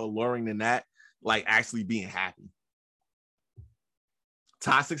like, alluring than that? Like, actually being happy.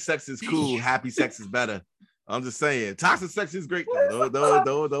 Toxic sex is cool. Happy sex is better. I'm just saying, toxic sex is great though.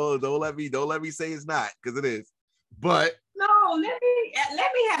 Don't let me say it's not, because it is. But no, let me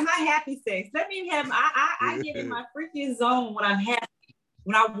have my happy sex. Let me have I get in my freaking zone when I'm happy,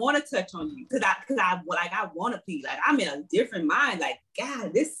 when I want to touch on you, because I want to be like, I'm in a different mind. Like,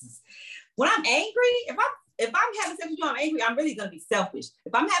 God, this is when I'm angry. If I'm having sex with you, I'm angry. I'm really gonna be selfish.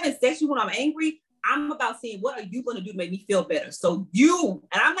 If I'm having sex with you when I'm angry, I'm about seeing what are you gonna do to make me feel better. So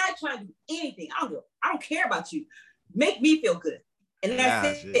I'm not trying to do anything. I don't care about you. Make me feel good, and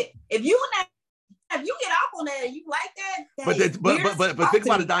that's it. If you in that you get off on that, you like that. But think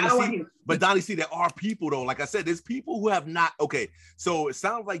about it, Donnie C. But Donnie C, there are people though. Like I said, there's people who have not. Okay, so it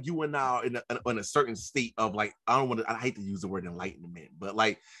sounds like you are now in a certain state of like, I hate to use the word enlightenment, but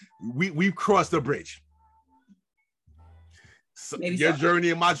like we've crossed the bridge. So your journey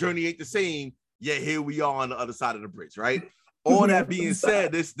and my journey ain't the same. Yet here we are on the other side of the bridge, right? All that being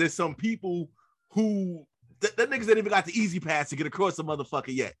said, there's some people who that niggas ain't even got the easy pass to get across the motherfucker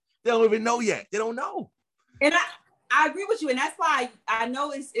yet. They don't even know yet. They don't know. And I agree with you, and that's why I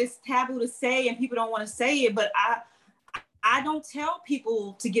know it's taboo to say, and people don't want to say it. But I don't tell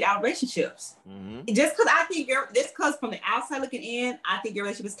people to get out of relationships. Mm-hmm. Just because I think because from the outside looking in, I think your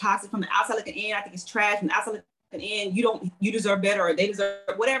relationship is toxic. From the outside looking in, I think it's trash. From the outside looking in, you deserve better, or they deserve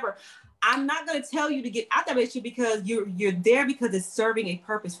whatever. I'm not going to tell you to get out that relationship because you're there because it's serving a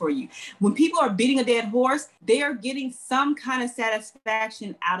purpose for you. When people are beating a dead horse, they are getting some kind of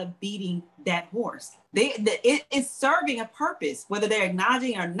satisfaction out of beating that horse. It is serving a purpose, whether they're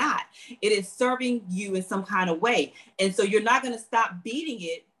acknowledging or not. It is serving you in some kind of way. And so you're not going to stop beating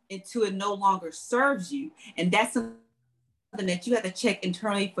it until it no longer serves you. And that's something that you have to check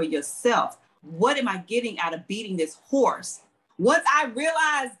internally for yourself. What am I getting out of beating this horse? Once I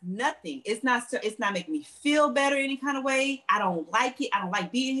realized nothing, it's not making me feel better any kind of way. I don't like it. I don't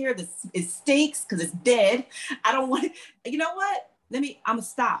like being here. It stinks because it's dead. I don't want it. You know what? I'm gonna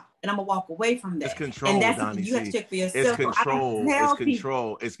stop and I'm gonna walk away from that. It's control, and that's Donnie. You have to check for yourself. It's control. It's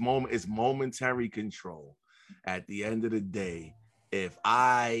control. It's momentary control. At the end of the day, if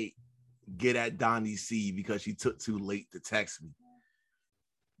I get at Donnie C because she took too late to text me,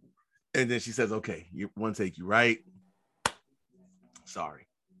 and then she says, "Okay, one take, you right." Sorry,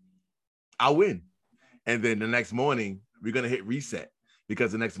 I win. And then the next morning we're gonna hit reset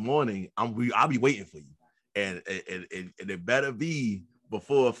because the next morning I'll be waiting for you, and it better be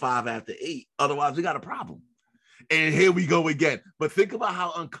before 5 after 8. Otherwise, we got a problem. And here we go again. But think about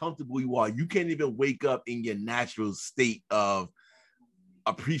how uncomfortable you are. You can't even wake up in your natural state of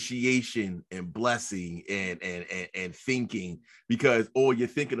appreciation and blessing and thinking because all you're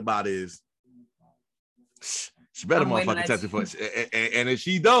thinking about is. She better motherfucking test it for us. And if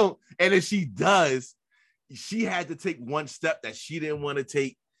she don't, and if she does, she had to take one step that she didn't want to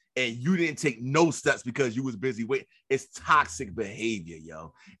take, and you didn't take no steps because you was busy waiting. It's toxic behavior,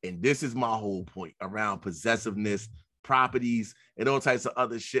 yo. And this is my whole point around possessiveness, properties, and all types of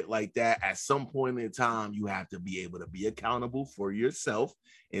other shit like that. At some point in time, you have to be able to be accountable for yourself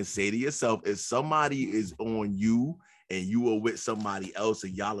and say to yourself, if somebody is on you and you are with somebody else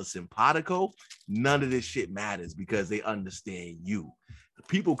and y'all are simpatico, none of this shit matters because they understand you.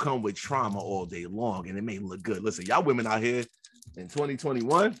 People come with trauma all day long and it may look good. Listen, y'all women out here in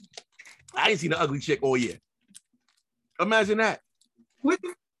 2021, I ain't seen an ugly chick all year. Imagine that.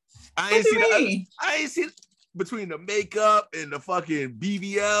 I ain't seen between the makeup and the fucking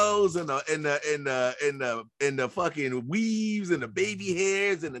BBLs and the fucking weaves and the baby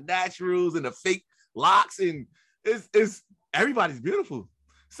hairs and the naturals and the fake locks, and it's everybody's beautiful.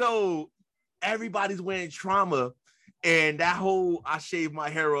 So everybody's wearing trauma, and that whole I shaved my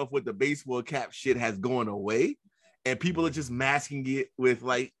hair off with the baseball cap shit has gone away, and people are just masking it with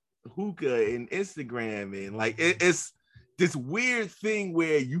like hookah and Instagram, and like it's this weird thing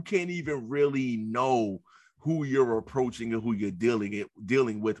where you can't even really know who you're approaching and who you're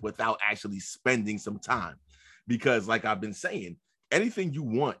dealing with without actually spending some time. Because like I've been saying, anything you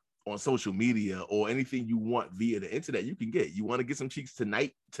want on social media or anything you want via the internet, you can get. You want to get some cheeks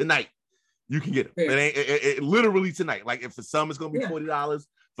tonight, you can get them. It literally tonight. Like if for some it's gonna be $40,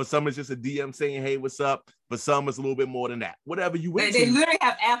 for some it's just a DM saying, "Hey, what's up?" For some it's a little bit more than that. Whatever you want. They literally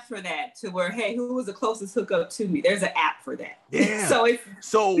have apps for that to where, hey, who was the closest hookup to me? There's an app for that. Yeah.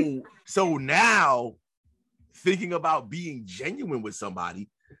 So now thinking about being genuine with somebody,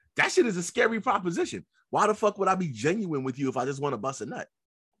 that shit is a scary proposition. Why the fuck would I be genuine with you if I just want to bust a nut?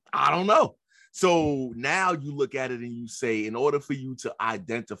 I don't know. So now you look at it and you say, in order for you to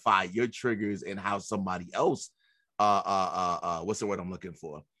identify your triggers and how somebody else, what's the word I'm looking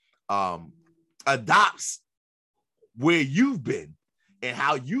for? Adopts where you've been and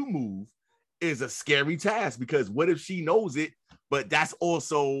how you move is a scary task, because what if she knows it, but that's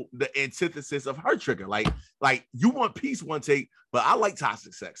also the antithesis of her trigger. Like you want peace one take, but I like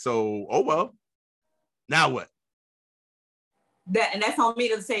toxic sex. So, oh well, now what? And that's on me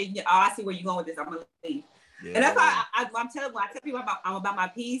to say, oh, I see where you're going with this. I'm gonna leave. Yeah. And that's why I'm telling, when I tell people I'm about my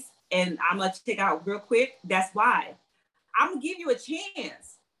peace and I'm gonna check out real quick. That's why I'm gonna give you a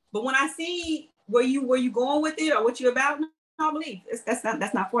chance. But when I see where you going with it or what you're about, I believe that's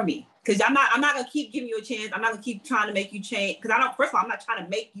not for me. Because I'm not gonna keep giving you a chance. I'm not gonna keep trying to make you change. Because first of all, I'm not trying to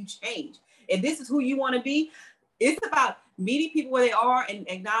make you change. If this is who you want to be, it's about meeting people where they are and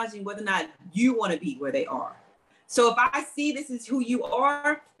acknowledging whether or not you want to be where they are. So if I see this is who you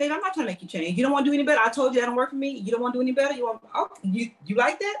are, babe, I'm not trying to make you change. You don't want to do any better. I told you that don't work for me. You don't want to do any better. You want, okay, you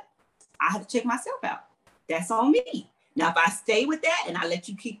like that? I have to check myself out. That's on me. Now, if I stay with that and I let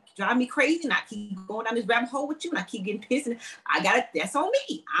you keep driving me crazy and I keep going down this rabbit hole with you and I keep getting pissed, and that's on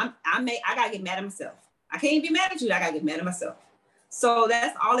me. I gotta get mad at myself. I can't even be mad at you. I gotta get mad at myself. So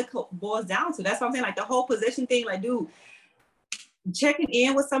that's all it boils down to. That's what I'm saying. Like the whole possession thing, like, dude, checking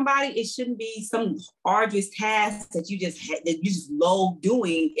in with somebody, it shouldn't be some arduous task that you just loathe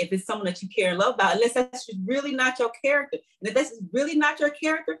doing if it's someone that you care and love about, unless that's just really not your character. And if that's really not your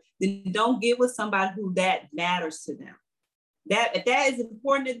character, then don't get with somebody who that matters to them. That if that is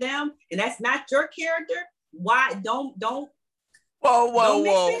important to them and that's not your character, why don't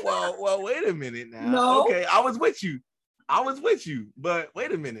Whoa, wait a minute now. No. Okay, I was with you, but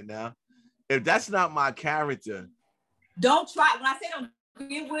wait a minute now. If that's not my character, don't try. When I say don't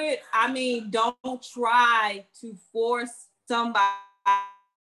get with, I mean don't try to force somebody.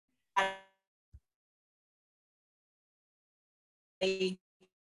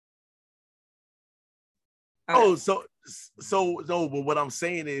 Oh, so no, but what I'm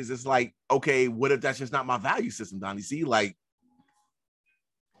saying is, it's like, okay, what if that's just not my value system, Donnie? See, like,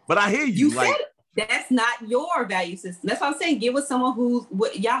 but I hear you. You like, said that's not your value system. That's what I'm saying. Get with someone who's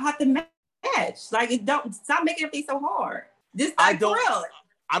what y'all have to match. Like, it don't stop making everything so hard. Just like, for real.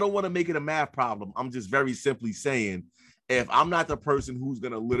 I don't want to make it a math problem. I'm just very simply saying, if I'm not the person who's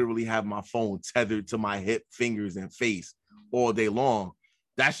gonna literally have my phone tethered to my hip, fingers, and face all day long,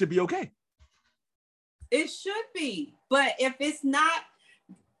 that should be okay. It should be, but if it's not,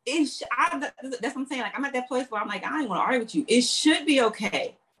 that's what I'm saying. Like, I'm at that place where I'm like, I ain't want to argue with you. It should be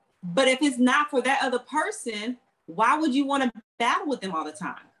okay, but if it's not for that other person, why would you want to battle with them all the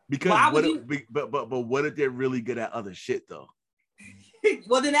time? Because but what if they're really good at other shit though?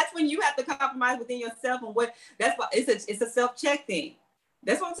 Well, then that's when you have to compromise within yourself, and that's why it's a self-check thing.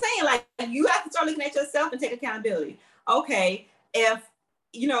 That's what I'm saying. Like, you have to start looking at yourself and take accountability. Okay, if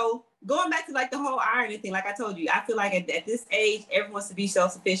going back to like the whole irony thing, like I told you, I feel like at this age, everyone wants to be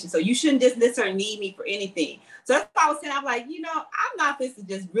self-sufficient. So you shouldn't just necessarily need me for anything. So that's why I was saying, I'm like, I'm not supposed to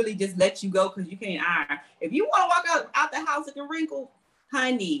just really just let you go because you can't iron. If you want to walk out the house looking wrinkled,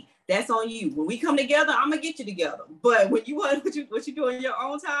 honey, that's on you. When we come together, I'm gonna get you together. But when you want what you do in your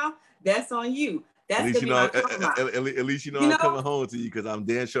own time, that's on you. That's at least at least I'm coming home to you because I'm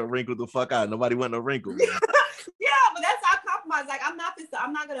damn sure wrinkled the fuck out. Nobody want no wrinkles. Yeah, but that's our compromise. Like, I'm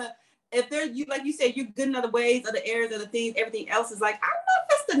not gonna. If they're you, like you said, you're good in other ways, other areas, other things, everything else is like, I'm not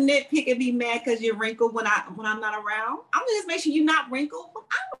just to nitpick and be mad because you're wrinkled when I'm not around. I'm gonna just make sure you're not wrinkled when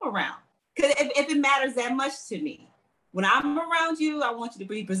I'm around. Because if it matters that much to me, when I'm around you, I want you to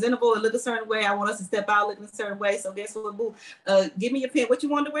be presentable and look a certain way. I want us to step out looking a certain way. So guess what, boo? Give me your pen. What you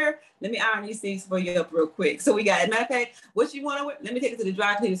want to wear? Let me iron these things for you up real quick. So we got, matter of fact, what you want to wear? Let me take it to the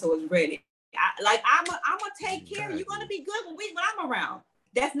dry cleaner so it's ready. I'm gonna take care. You're gonna be good when I'm around.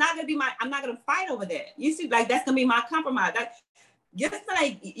 That's not gonna be I'm not gonna fight over that. You see, like, that's gonna be my compromise. Like, just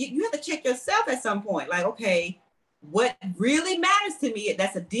like you have to check yourself at some point. Like, okay, what really matters to me,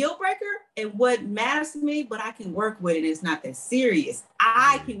 that's a deal breaker, and what matters to me, but I can work with it. It's not that serious.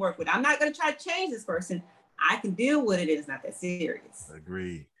 I can work with it. I'm not gonna try to change this person. I can deal with it. It's not that serious.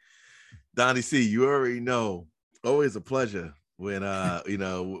 Agree. Donnie C, you already know. Always a pleasure. When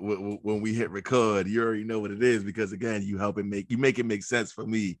when we hit record, you already know what it is, because again, you make it make sense for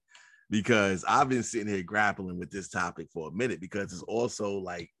me, because I've been sitting here grappling with this topic for a minute, because it's also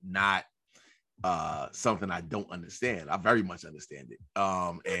like not something I don't understand. I very much understand it.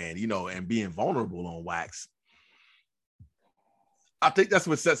 And being vulnerable on wax, I think that's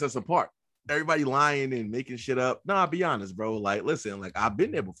what sets us apart. Everybody lying and making shit up. No, I'll be honest, bro. Like, listen, like, I've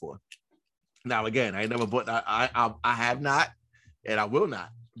been there before. Now, again, I ain't never bought. I have not. And I will not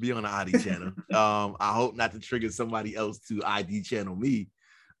be on the ID channel. I hope not to trigger somebody else to ID channel me.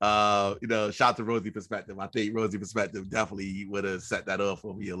 Shout to Rosie Perspective. I think Rosie Perspective definitely would have set that up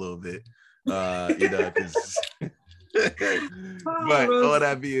for me a little bit. But all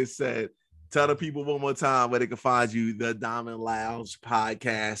that being said, tell the people one more time where they can find you. The Diamond Lounge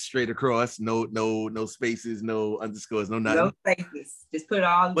podcast, straight across, no spaces, no underscores, no nothing. No spaces. Just put it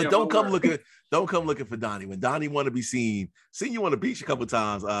all. But don't come looking for Donnie. When Donnie want to be seen you on the beach a couple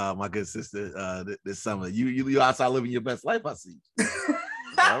times, my good sister, this summer. You outside living your best life, I see.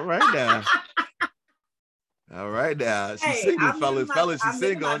 All right now. She's single, fellas. She's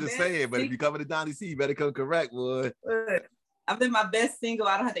single. I'm just saying. But if you come to Donnie C, you better come correct, boy. I've been my best single.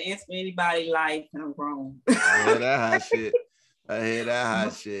 I don't have to answer for anybody. Like, I'm grown. Yeah, that hot shit. I hear that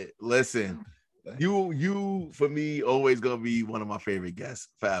hot shit. Listen, you for me always gonna be one of my favorite guests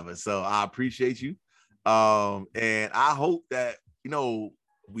forever. So I appreciate you. And I hope that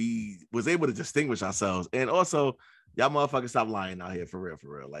we was able to distinguish ourselves. And also, y'all motherfuckers stop lying out here for real,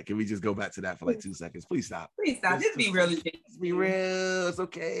 for real. Like, can we just go back to that for like 2 seconds? Please stop. Please stop. Just be real. Just be real. It's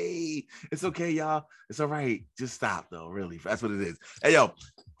okay. It's okay, y'all. It's all right. Just stop, though. Really, that's what it is. Hey, yo,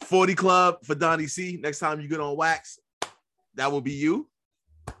 40 Club for Donnie C. Next time you get on wax, that will be you.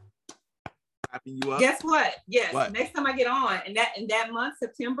 Wrapping you up. Guess what? Yes. What? Next time I get on, in that month,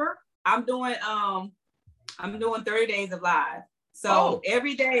 September, I'm doing 30 days of live. So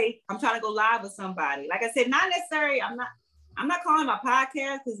every day I'm trying to go live with somebody. Like I said, not necessarily, I'm not calling my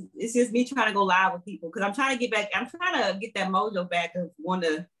podcast because it's just me trying to go live with people because I'm trying to get back. I'm trying to get that mojo back of want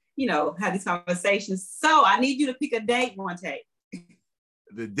to, have these conversations. So I need you to pick a date one day.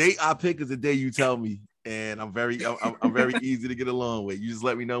 The date I pick is the day you tell me. And I'm very easy to get along with. You just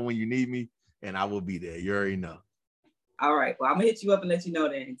let me know when you need me and I will be there. You already know. All right. Well, I'm gonna hit you up and let you know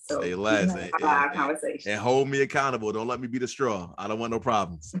then. So say less and hold me accountable. Don't let me be the straw. I don't want no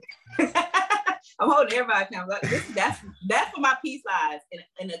problems. I'm holding everybody accountable. That's where my peace lies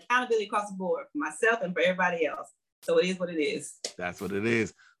and accountability across the board for myself and for everybody else. So it is what it is. That's what it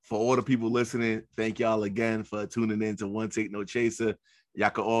is. For all the people listening, thank y'all again for tuning in to One Take No Chaser.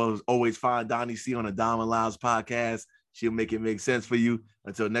 Y'all can always find Donnie C on the Diamond Lives podcast. She'll make it make sense for you.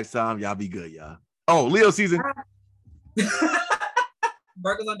 Until next time, y'all be good, y'all. Oh, Leo season.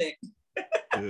 Burgers on deck.